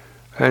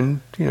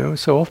 And,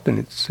 so often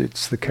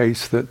it's the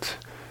case that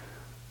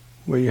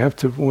where you have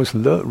to almost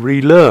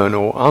relearn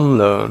or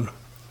unlearn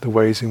the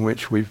ways in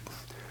which we've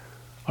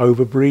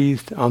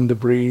over-breathed,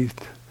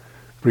 under-breathed,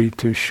 breathed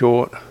too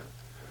short,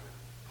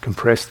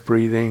 compressed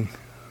breathing,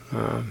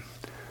 not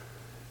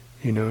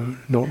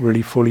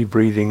really fully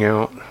breathing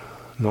out,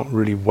 not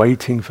really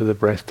waiting for the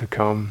breath to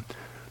come,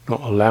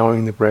 not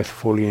allowing the breath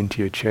fully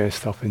into your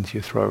chest, up into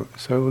your throat.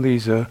 So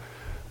these are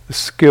the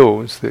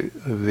skills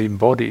of the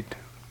embodied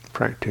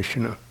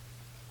practitioner.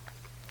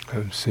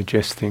 I'm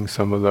suggesting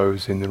some of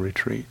those in the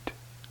retreat.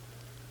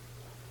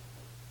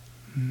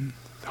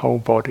 Whole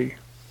body.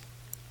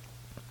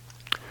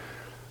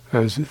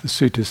 As the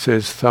sutta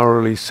says,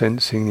 thoroughly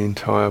sensing the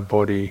entire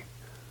body,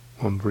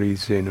 one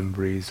breathes in and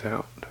breathes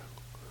out.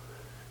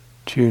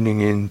 Tuning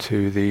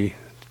into the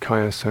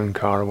kaya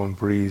sankhara, one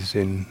breathes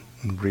in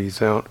and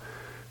breathes out.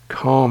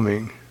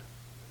 Calming.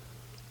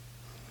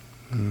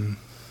 One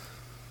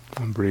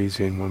breathes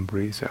in, one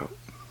breathes out.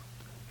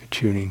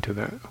 Tuning to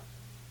that.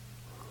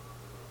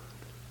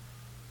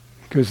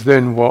 Because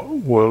then what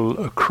will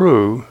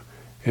accrue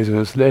is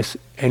there's less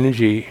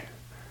energy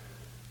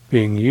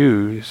being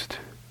used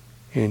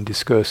in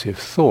discursive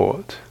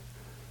thought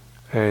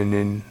and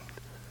in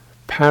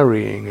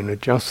parrying and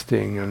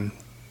adjusting and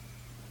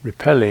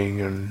repelling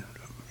and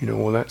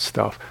all that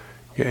stuff.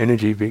 Your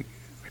energy,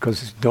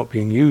 because it's not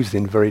being used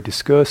in very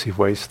discursive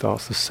ways,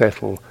 starts to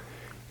settle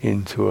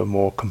into a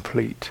more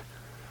complete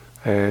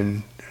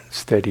and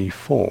steady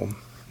form.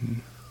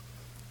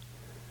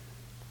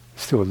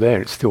 It's still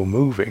there, it's still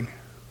moving,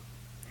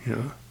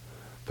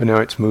 but now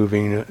it's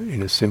moving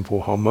in a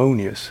simple,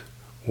 harmonious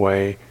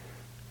way,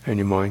 and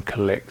your mind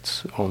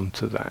collects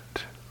onto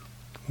that,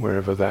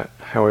 however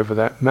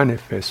that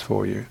manifests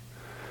for you.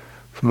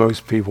 For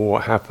most people,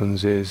 what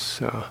happens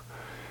is,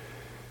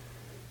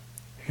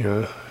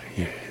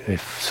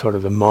 if sort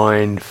of the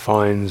mind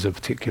finds a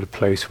particular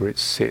place where it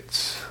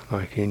sits,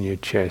 like in your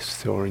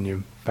chest or in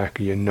your back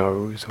of your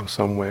nose or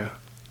somewhere,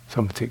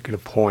 some particular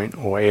point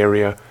or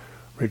area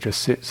where it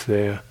just sits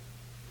there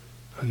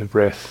and the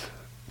breath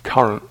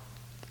current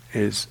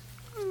is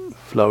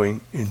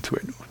flowing into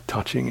it,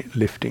 touching it,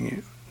 lifting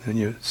it. And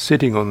you're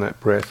sitting on that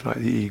breath like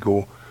the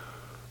eagle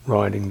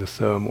riding the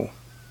thermal.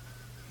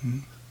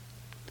 And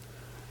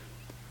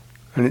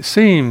it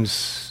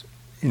seems,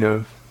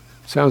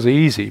 sounds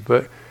easy,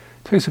 but it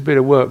takes a bit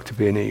of work to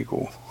be an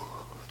eagle.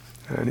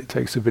 And it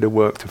takes a bit of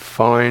work to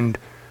find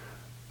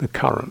the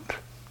current.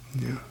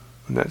 And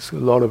that's a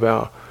lot of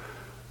our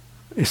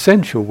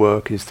essential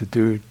work, is to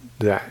do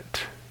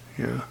that.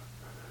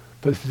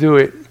 But to do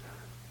it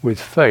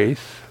with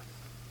faith,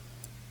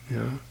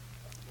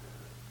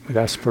 with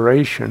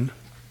aspiration,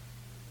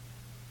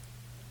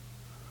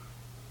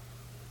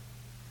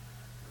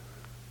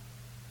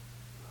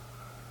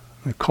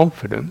 with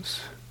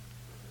confidence,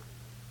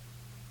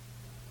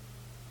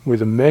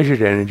 with a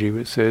measured energy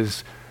which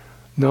says,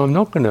 no, I'm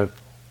not going to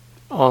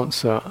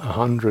answer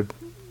 100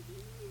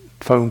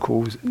 phone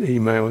calls,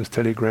 emails,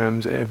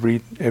 telegrams,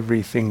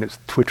 everything that's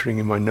twittering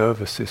in my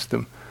nervous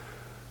system.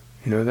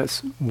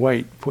 That's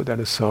wait, put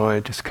that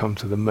aside, just come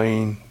to the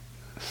main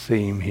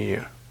theme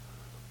here.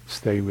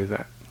 Stay with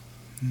that.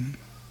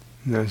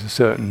 There's a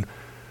certain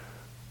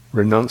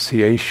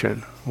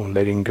renunciation or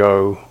letting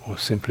go or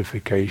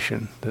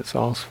simplification that's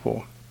asked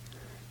for.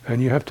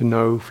 And you have to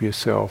know for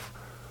yourself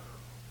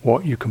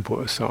what you can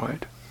put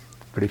aside.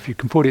 But if you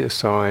can put it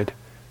aside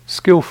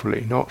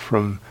skillfully, not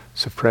from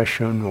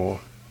suppression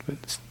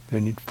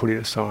then you put it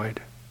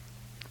aside.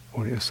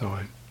 Put it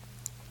aside.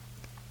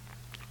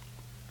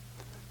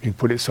 You can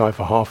put it aside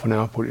for half an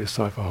hour, put it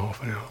aside for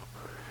half an hour.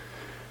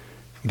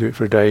 You can do it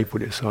for a day,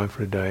 put it aside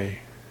for a day.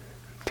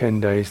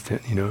 10 days,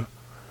 don't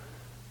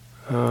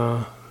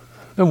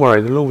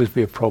worry, there'll always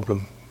be a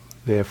problem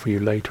there for you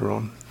later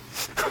on.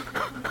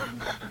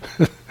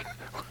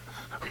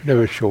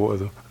 Never short of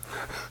them.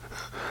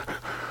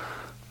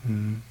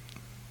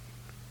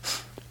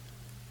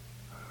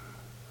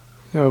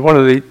 One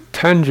of the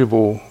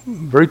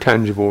very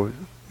tangible,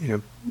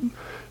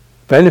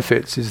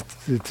 benefits is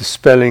the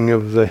dispelling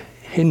of the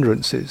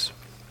hindrances,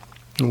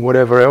 and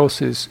whatever else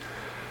is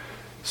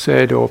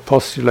said or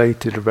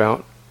postulated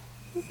about,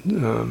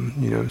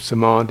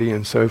 samadhi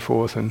and so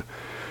forth. And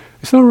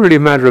it's not really a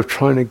matter of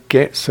trying to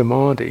get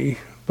samadhi,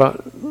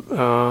 but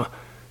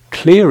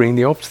clearing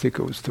the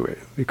obstacles to it,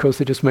 because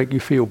they just make you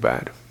feel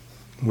bad.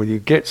 Whether you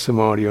get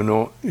samadhi or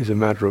not is a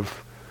matter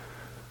of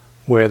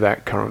where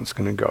that current's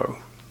going to go.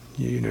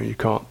 You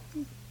can't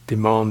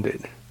demand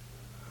it,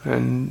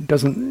 and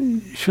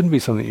it shouldn't be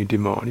something you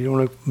demand. You don't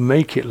want to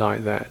make it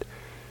like that.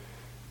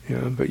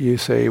 But you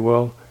say,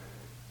 well,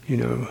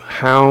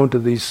 how do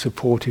these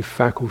supportive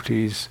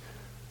faculties,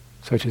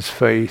 such as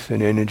faith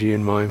and energy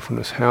and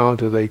mindfulness, how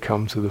do they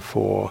come to the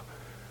fore?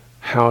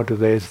 How do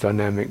their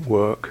dynamic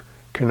work?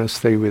 Can I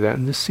stay with that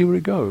and just see where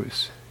it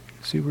goes?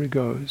 See where it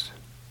goes.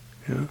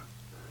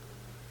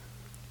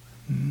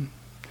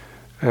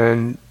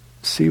 And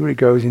see where it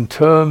goes in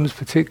terms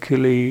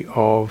particularly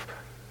of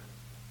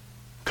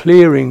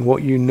clearing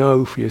what you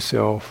know for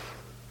yourself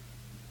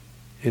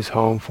is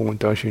harmful and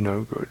does you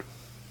no good.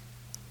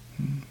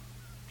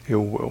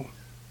 Ill will.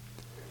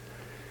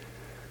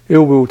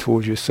 Ill will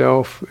towards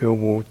yourself, ill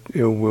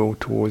will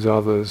towards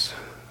others.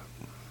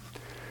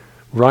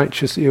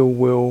 Righteous ill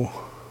will,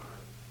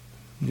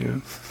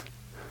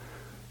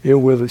 ill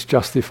will that's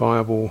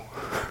justifiable,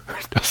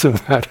 it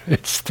doesn't matter,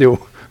 it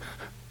still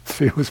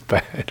feels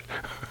bad.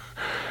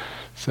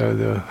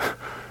 So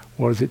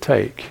what does it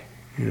take?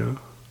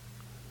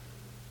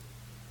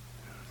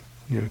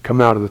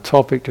 Come out of the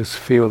topic, just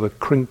feel the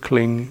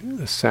crinkling,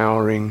 the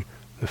souring,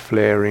 the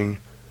flaring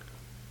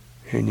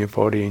in your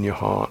body, in your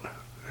heart.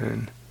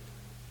 And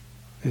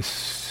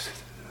this,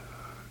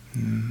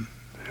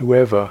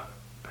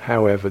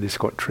 however this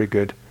got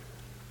triggered,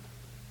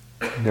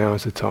 now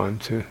is the time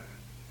to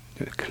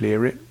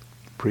clear it,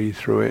 breathe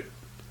through it,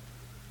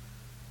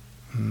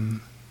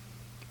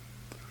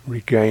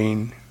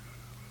 regain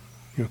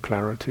your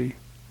clarity.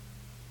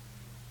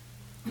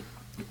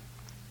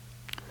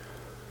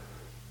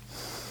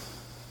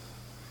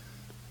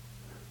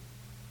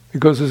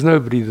 Because there's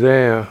nobody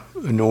there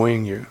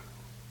annoying you.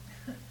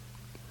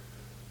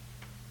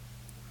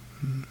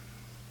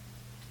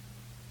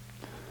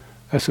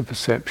 That's a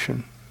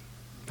perception.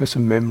 That's a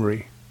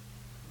memory.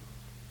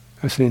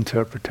 That's an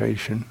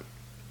interpretation.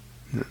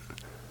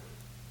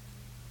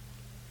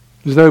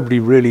 There's nobody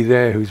really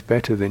there who's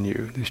better than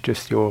you. It's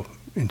just your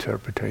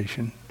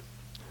interpretation.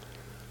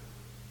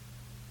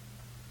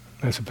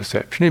 That's a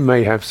perception. It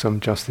may have some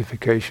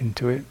justification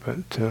to it,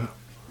 but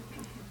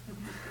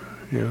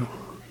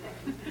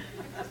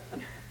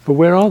But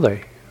where are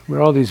they?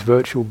 Where are these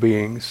virtual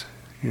beings?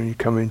 You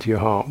come into your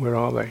heart. Where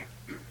are they?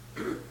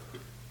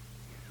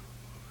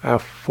 Our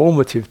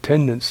formative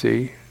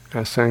tendency,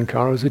 our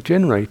sankharas, are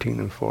generating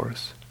them for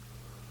us.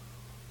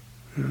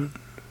 If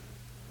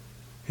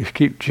you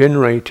keep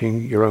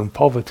generating your own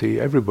poverty,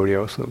 everybody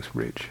else looks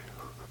rich.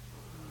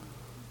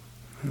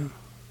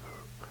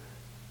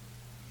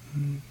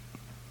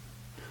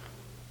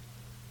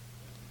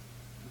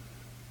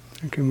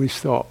 And can we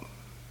stop?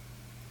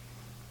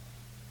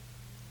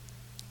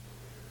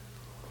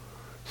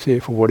 See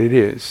it for what it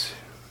is.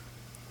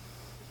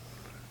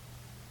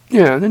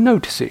 Yeah, and then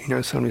notice it.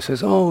 Somebody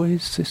says, "Oh,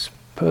 it's this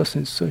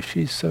person.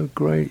 She's so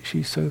great.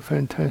 She's so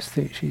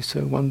fantastic. She's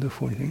so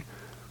wonderful." And you think,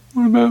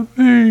 "What about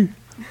me?"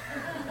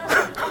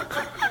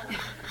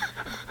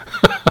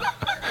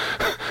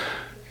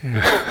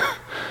 Yeah.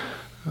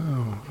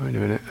 Oh, wait a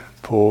minute.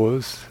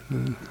 Pause.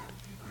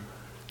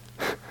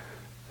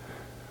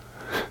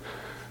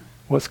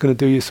 What's going to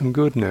do you some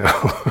good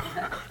now?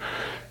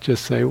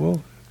 Just say,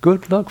 "Well,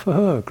 good luck for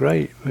her.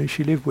 Great. May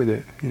she live with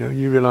it."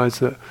 You realise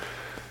that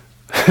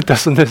it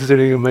doesn't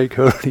necessarily make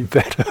her any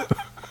better.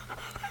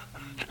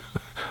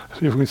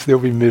 You can still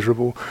be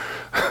miserable.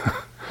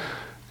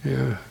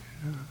 Yeah.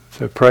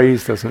 So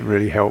praise doesn't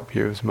really help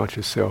you as much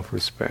as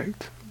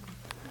self-respect.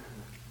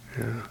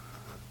 Yeah.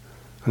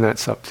 And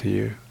that's up to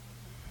you.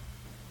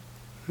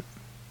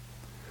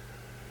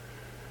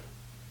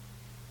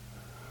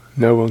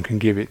 No one can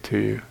give it to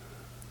you.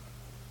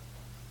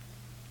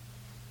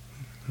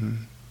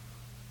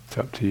 It's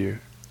up to you.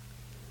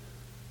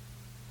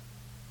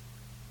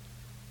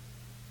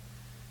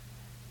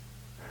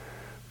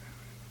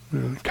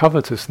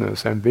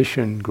 Covetousness,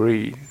 ambition,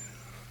 greed.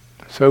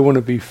 So want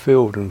to be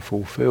filled and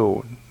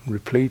fulfilled,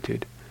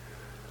 repleted.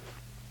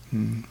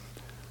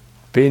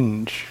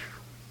 Binge,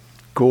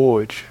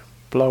 gorge,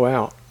 blow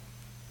out.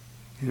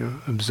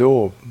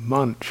 Absorb,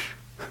 munch,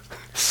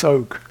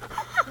 soak.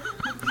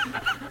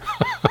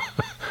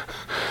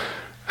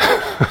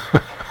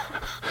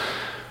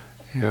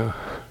 Yeah,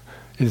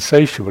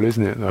 insatiable,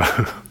 isn't it?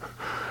 Though,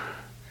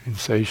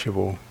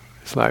 insatiable.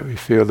 It's like we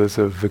feel there's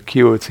a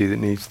vacuity that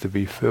needs to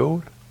be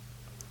filled.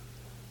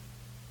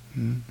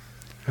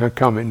 How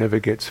come it never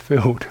gets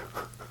filled?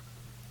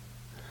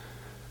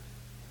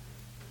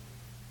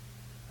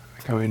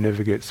 How come it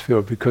never gets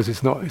filled? Because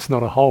it's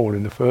not a hole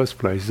in the first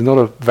place. It's not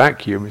a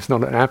vacuum. It's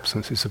not an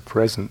absence. It's a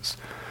presence.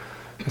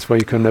 That's why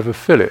you can never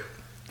fill it.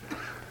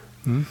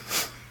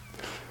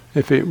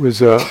 If it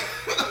was a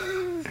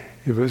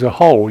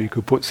hole, you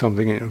could put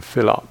something in and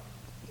fill up.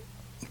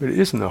 But it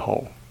isn't a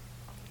hole.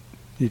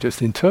 You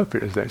just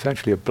interpret it as that. It's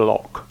actually a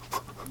block.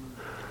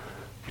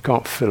 You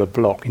can't fill a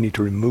block. You need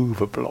to remove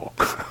a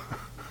block.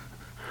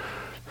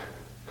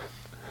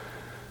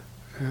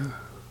 Yeah.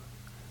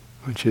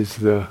 Which is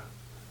the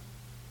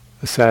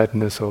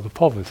sadness or the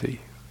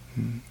poverty.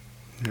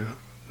 Yeah.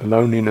 The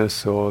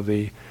loneliness or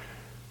the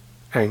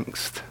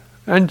angst.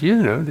 And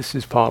this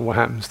is part of what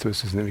happens to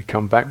us, isn't it? We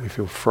come back, we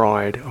feel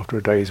fried after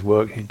a day's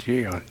work, and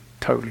gee, I'm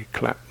totally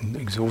clapped and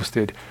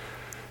exhausted,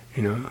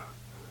 and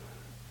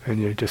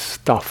you're just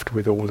stuffed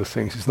with all the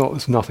things. It's not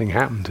there's nothing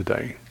happened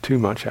today, too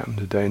much happened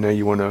today. Now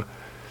you want to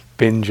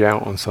binge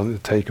out on something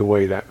to take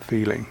away that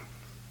feeling.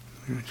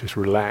 Just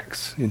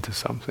relax into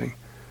something.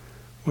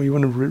 Well, you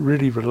want to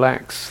really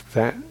relax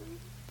that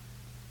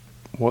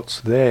what's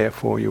there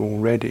for you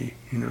already,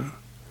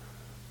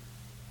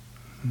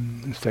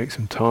 Just take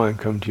some time,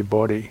 come to your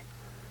body,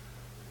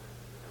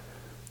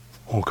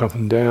 walk up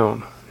and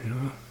down,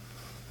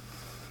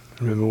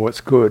 Remember what's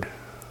good.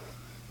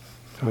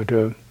 Try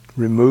to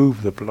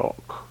remove the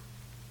block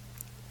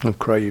of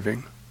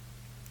craving.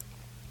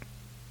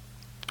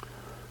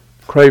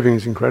 Craving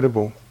is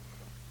incredible.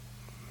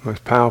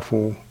 Most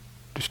powerful,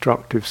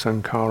 destructive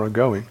sankhara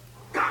going.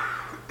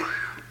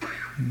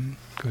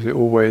 Because it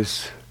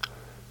always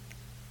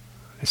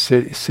is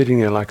sitting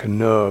there like a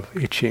nerve,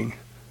 itching.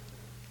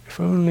 If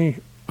only,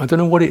 I don't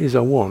know what it is I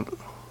want.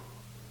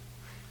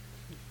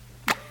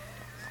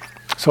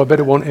 So I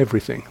better want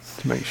everything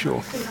to make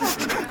sure.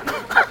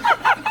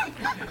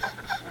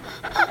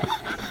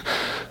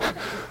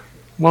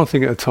 One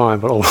thing at a time,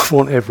 but I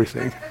want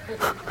everything.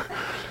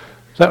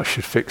 That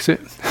should fix it.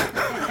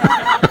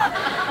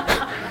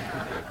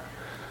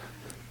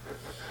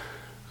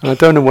 And I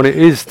don't know what it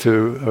is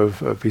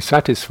to be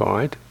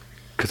satisfied,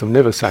 because I'm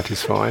never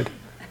satisfied.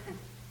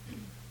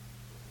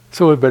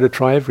 So I better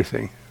try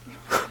everything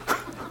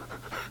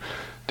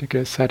to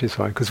get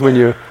satisfied. Because when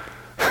you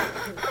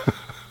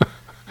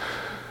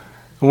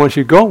and once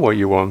you got what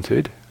you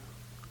wanted,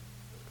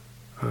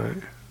 right,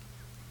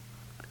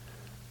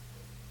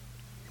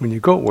 when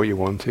you got what you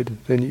wanted,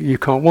 then you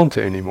can't want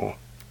it anymore.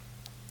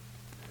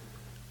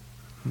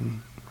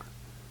 And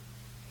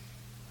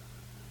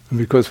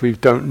because we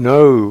don't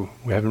know,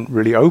 we haven't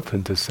really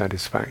opened to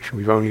satisfaction,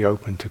 we've only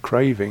opened to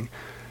craving,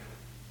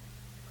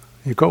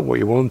 you got what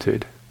you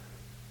wanted,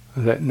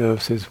 and that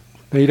nerve says,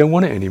 no, you don't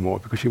want it anymore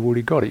because you've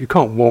already got it. You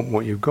can't want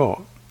what you've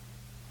got.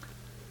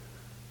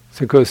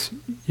 So because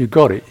you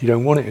got it, you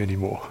don't want it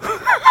anymore.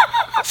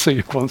 So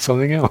you want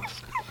something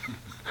else.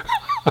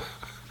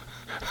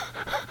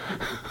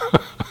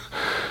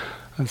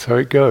 That's how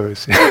it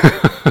goes.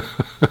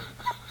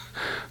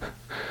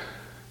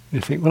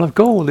 You think, well, I've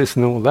got all this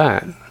and all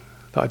that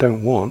I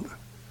don't want.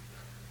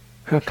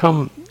 How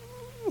come,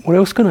 what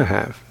else can I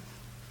have?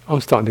 I'm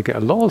starting to get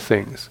a lot of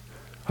things.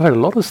 I've had a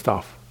lot of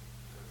stuff.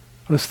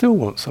 And I still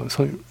want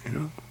something,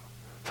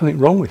 something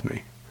wrong with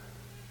me.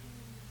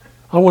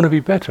 I want to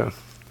be better.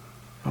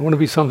 I want to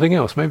be something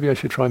else. Maybe I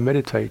should try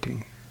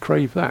meditating.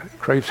 Crave that.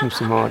 Crave some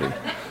samadhi.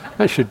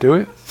 That should do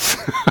it.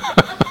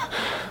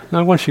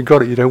 No, once you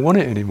got it, you don't want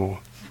it anymore.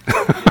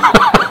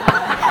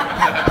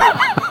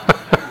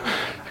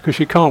 Because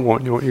you can't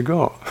want what you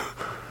got.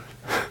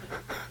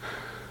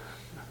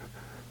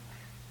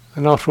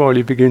 And after a while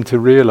you begin to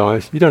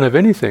realise you don't have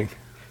anything.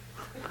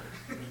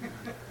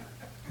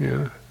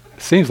 It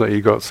seems like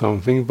you got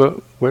something,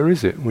 but where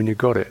is it when you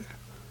got it?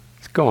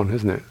 It's gone,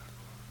 isn't it?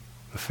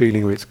 The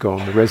feeling of it's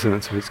gone, the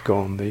resonance of it's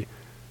gone,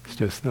 it's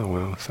just, oh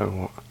well, so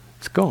what?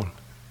 It's gone.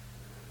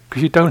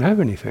 Because you don't have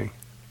anything.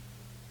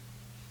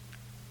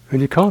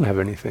 And you can't have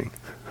anything.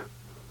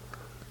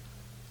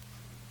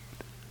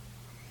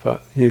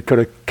 But you've got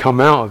to come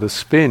out of the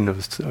spin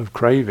of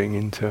craving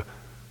into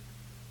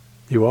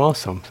you are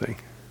something.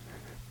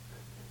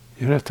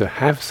 You don't have to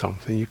have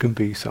something, you can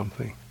be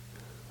something.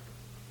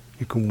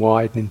 You can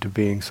widen into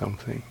being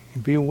something.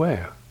 You be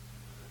aware.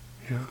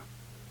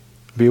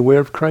 Be aware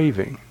of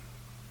craving.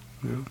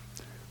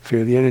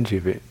 Feel the energy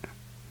of it.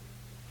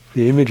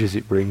 The images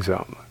it brings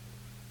up.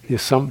 The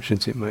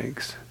assumptions it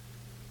makes.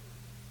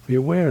 Be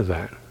aware of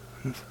that.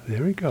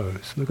 There he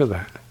goes, look at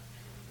that.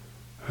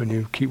 And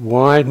you keep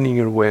widening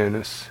your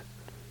awareness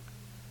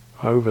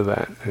over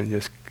that and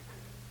just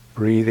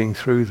breathing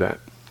through that.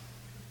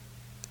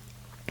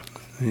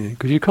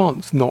 Because you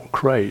can't not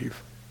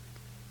crave.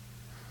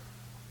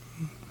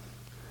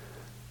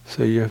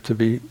 So you have to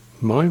be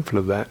mindful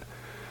of that,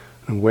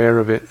 and aware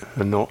of it,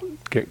 and not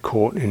get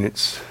caught in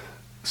its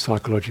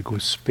psychological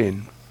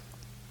spin.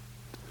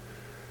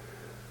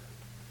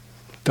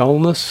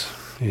 Dullness,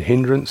 the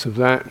hindrance of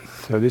that.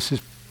 So this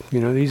is,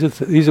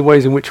 these are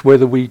ways in which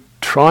whether we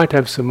try to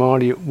have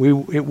samadhi, it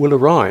will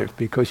arrive,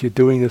 because you're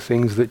doing the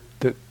things that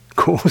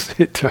cause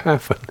it to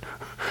happen.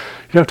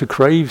 You don't have to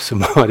crave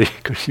samadhi,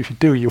 because if you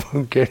do, you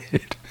won't get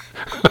it.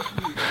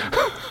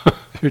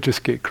 You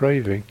just get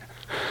craving.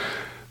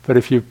 But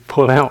if you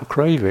pull out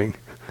craving,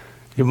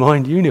 your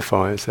mind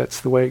unifies. That's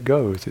the way it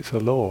goes. It's a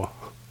law.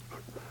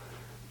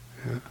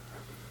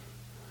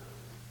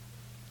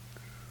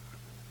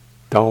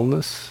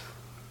 Dullness,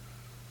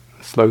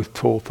 sloth,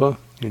 torpor,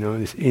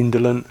 this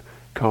indolent,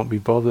 can't be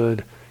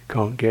bothered,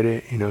 can't get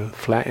it,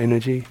 flat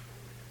energy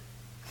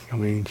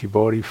coming into your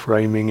body,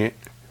 framing it,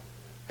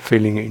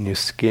 feeling it in your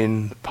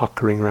skin,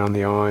 puckering around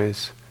the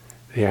eyes,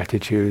 the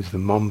attitudes, the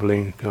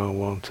mumbling, oh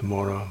well,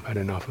 tomorrow I've had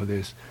enough of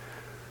this,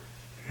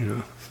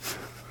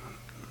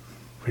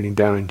 breathing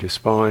down into your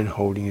spine,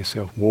 holding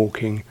yourself,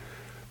 walking,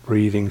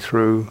 breathing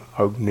through,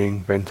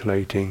 opening,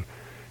 ventilating.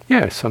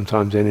 Yes,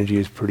 sometimes energy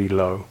is pretty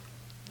low.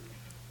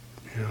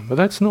 But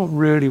that's not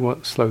really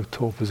what slow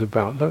torpor is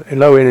about.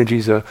 Low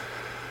energies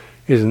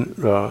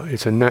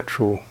it's a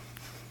natural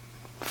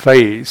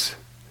phase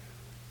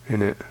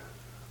in it.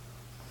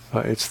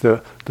 But it's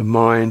the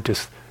mind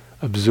just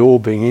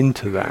absorbing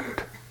into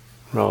that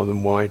rather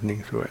than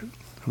widening through it.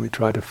 And we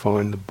try to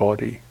find the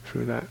body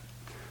through that.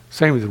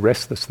 Same with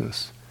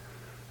restlessness,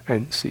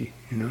 antsy,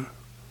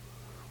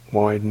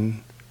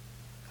 widen,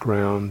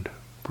 ground,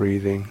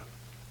 breathing.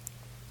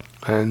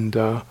 And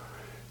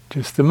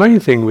just the main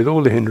thing with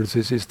all the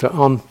hindrances is to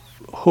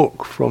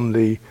unhook from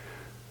the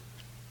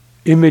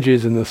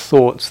images and the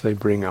thoughts they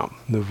bring up,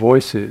 the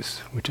voices,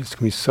 which is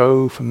to me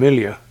so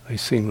familiar, they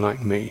seem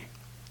like me.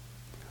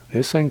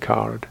 They're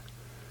sankharad,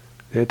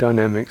 they're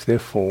dynamics, they're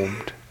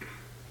formed.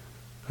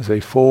 As they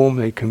form,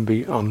 they can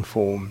be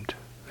unformed.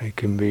 They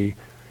can be,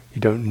 you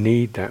don't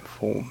need that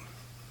form.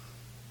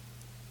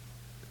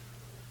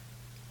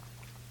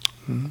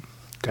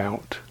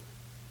 Doubt.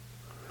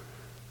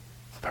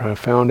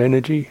 Profound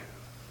energy,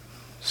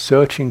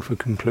 searching for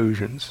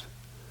conclusions.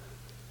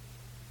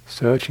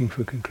 Searching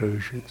for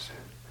conclusions.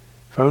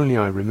 If only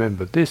I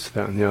remembered this,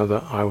 that and the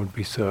other, I would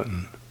be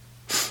certain.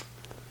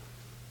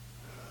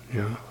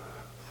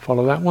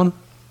 Follow that one?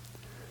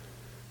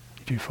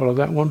 Did you follow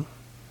that one?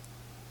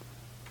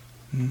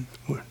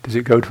 Does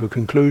it go to a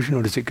conclusion,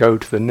 or does it go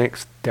to the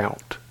next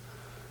doubt?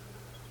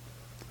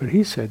 But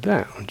he said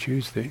that on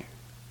Tuesday.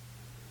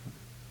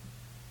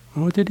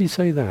 Why did he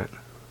say that?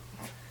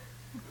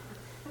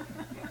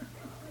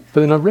 But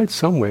then I read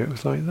somewhere it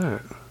was like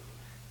that.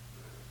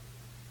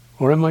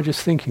 Or am I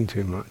just thinking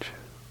too much?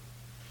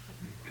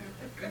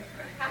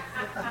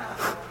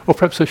 Or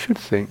perhaps I should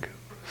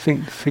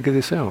figure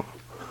this out.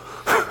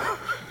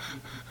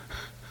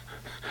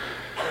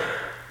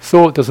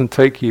 Thought doesn't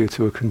take you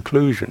to a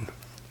conclusion.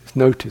 Just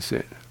notice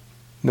it.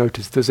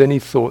 Notice, does any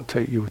thought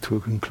take you to a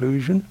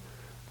conclusion?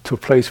 To a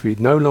place where you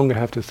no longer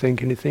have to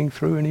think anything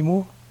through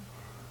anymore?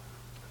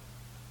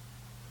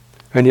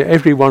 And yet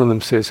every one of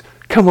them says,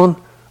 come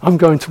on, I'm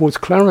going towards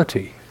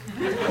clarity.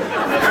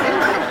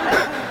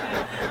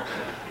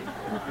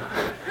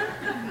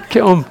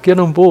 Get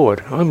on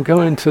board. I'm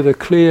going to the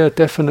clear,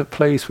 definite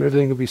place where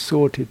everything will be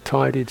sorted,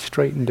 tidied,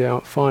 straightened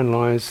out,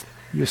 finalised.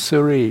 You're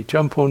Suri,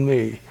 jump on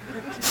me.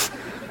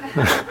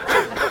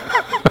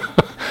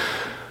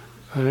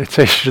 And it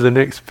takes you to the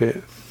next bit.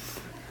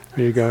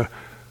 Where you go,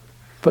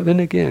 but then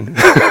again.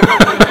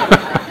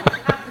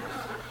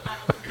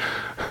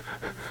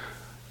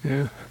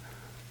 Yeah.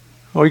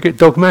 Or you get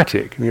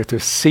dogmatic, and you have to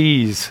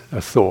seize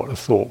a thought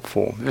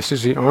form. This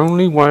is the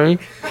only way.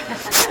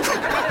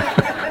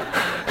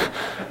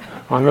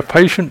 I'm a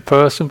patient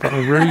person, but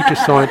I really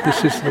decide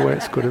this is the way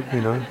it's got to,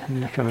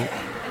 you kind of.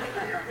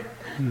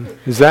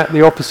 Is that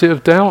the opposite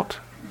of doubt?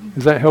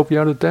 Does that help you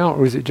out of doubt?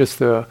 Or is it just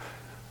a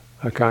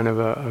kind of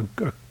a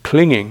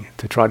clinging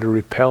to try to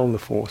repel the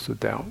force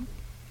of doubt?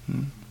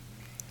 And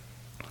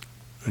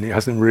it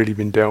hasn't really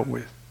been dealt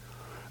with.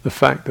 The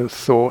fact that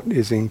thought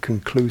is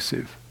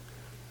inconclusive.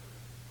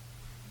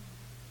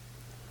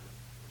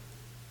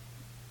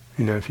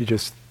 If you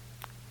just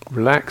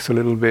relax a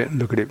little bit and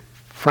look at it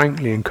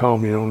frankly and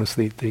calmly and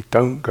honestly, they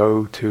don't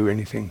go to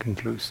anything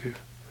conclusive.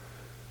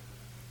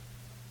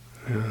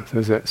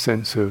 There's that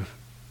sense of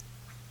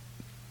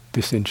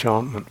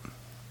disenchantment.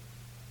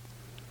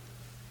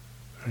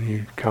 And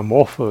you come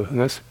off of, and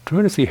that's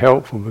tremendously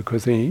helpful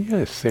because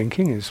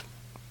thinking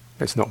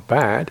it's not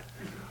bad,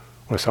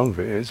 well some of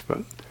it is,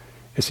 but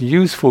it's a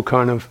useful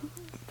kind of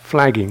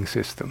flagging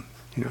system,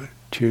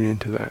 tune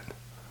into that,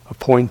 a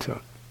pointer.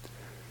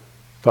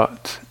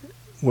 But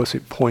what's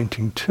it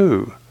pointing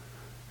to?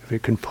 If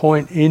it can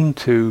point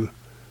into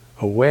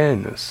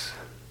awareness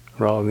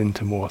rather than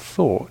to more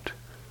thought,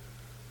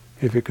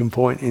 if it can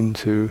point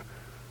into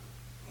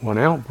one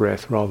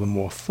out-breath rather than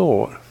more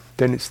thought,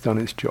 then it's done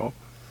its job.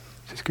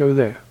 Just go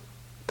there.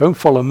 Don't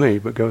follow me,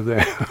 but go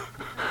there.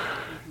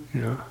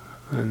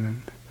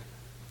 And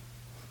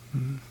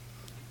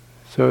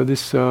so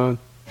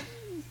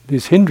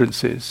these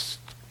hindrances,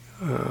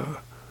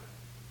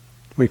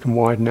 we can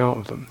widen out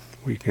of them.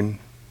 We can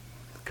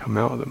come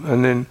out of them.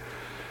 And then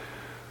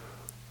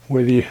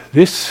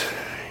this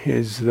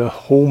is the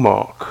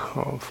hallmark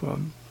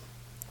of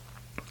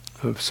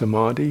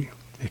samadhi,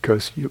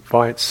 because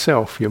by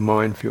itself your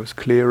mind feels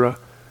clearer,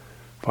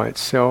 by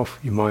itself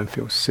your mind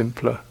feels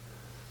simpler,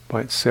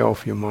 by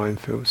itself your mind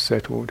feels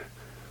settled,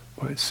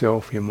 by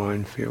itself your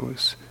mind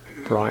feels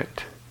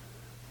bright,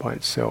 by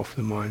itself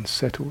the mind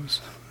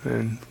settles.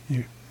 And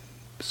you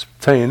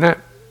stay in that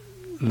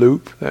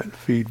loop, that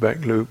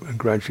feedback loop, and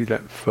gradually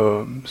that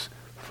firms,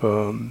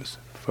 so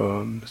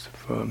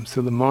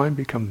the mind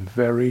becomes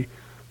very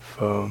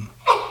firm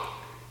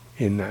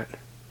in that.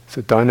 It's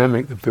a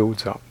dynamic that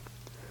builds up.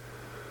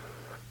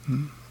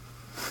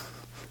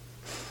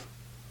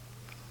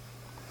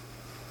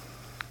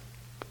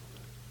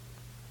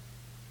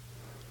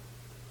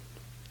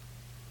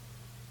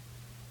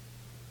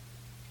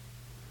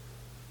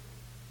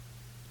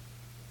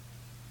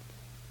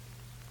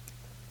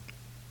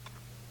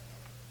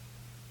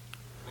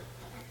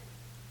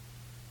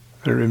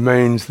 It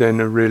remains then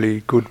a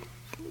really good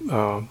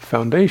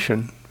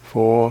foundation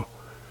for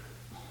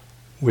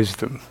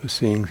wisdom, for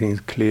seeing things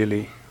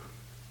clearly.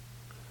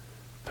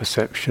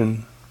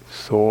 Perception,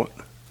 thought,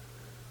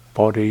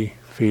 body,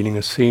 feeling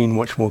are seen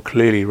much more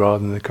clearly rather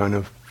than the kind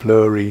of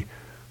blurry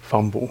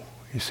fumble.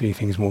 You see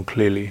things more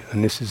clearly,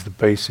 and this is the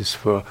basis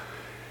for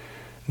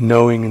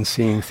knowing and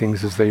seeing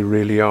things as they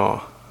really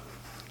are,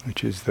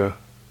 which is the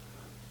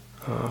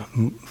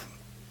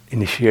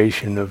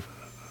initiation of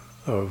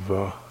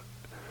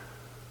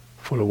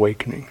full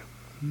awakening.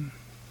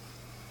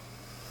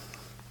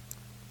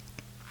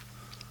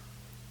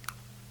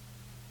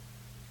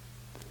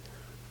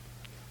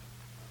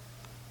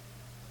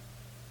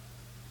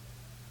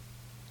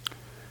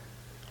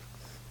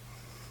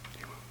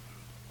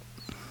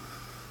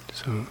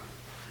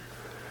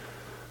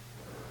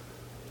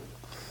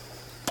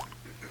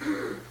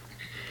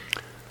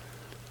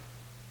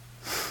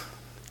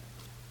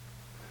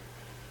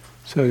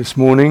 So this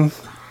morning,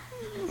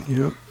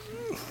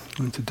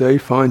 and today,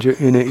 find your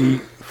inner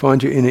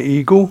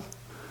eagle.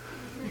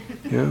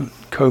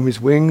 Comb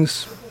his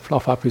wings,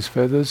 fluff up his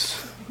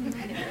feathers.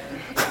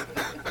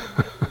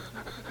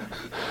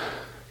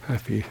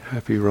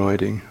 Happy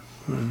riding.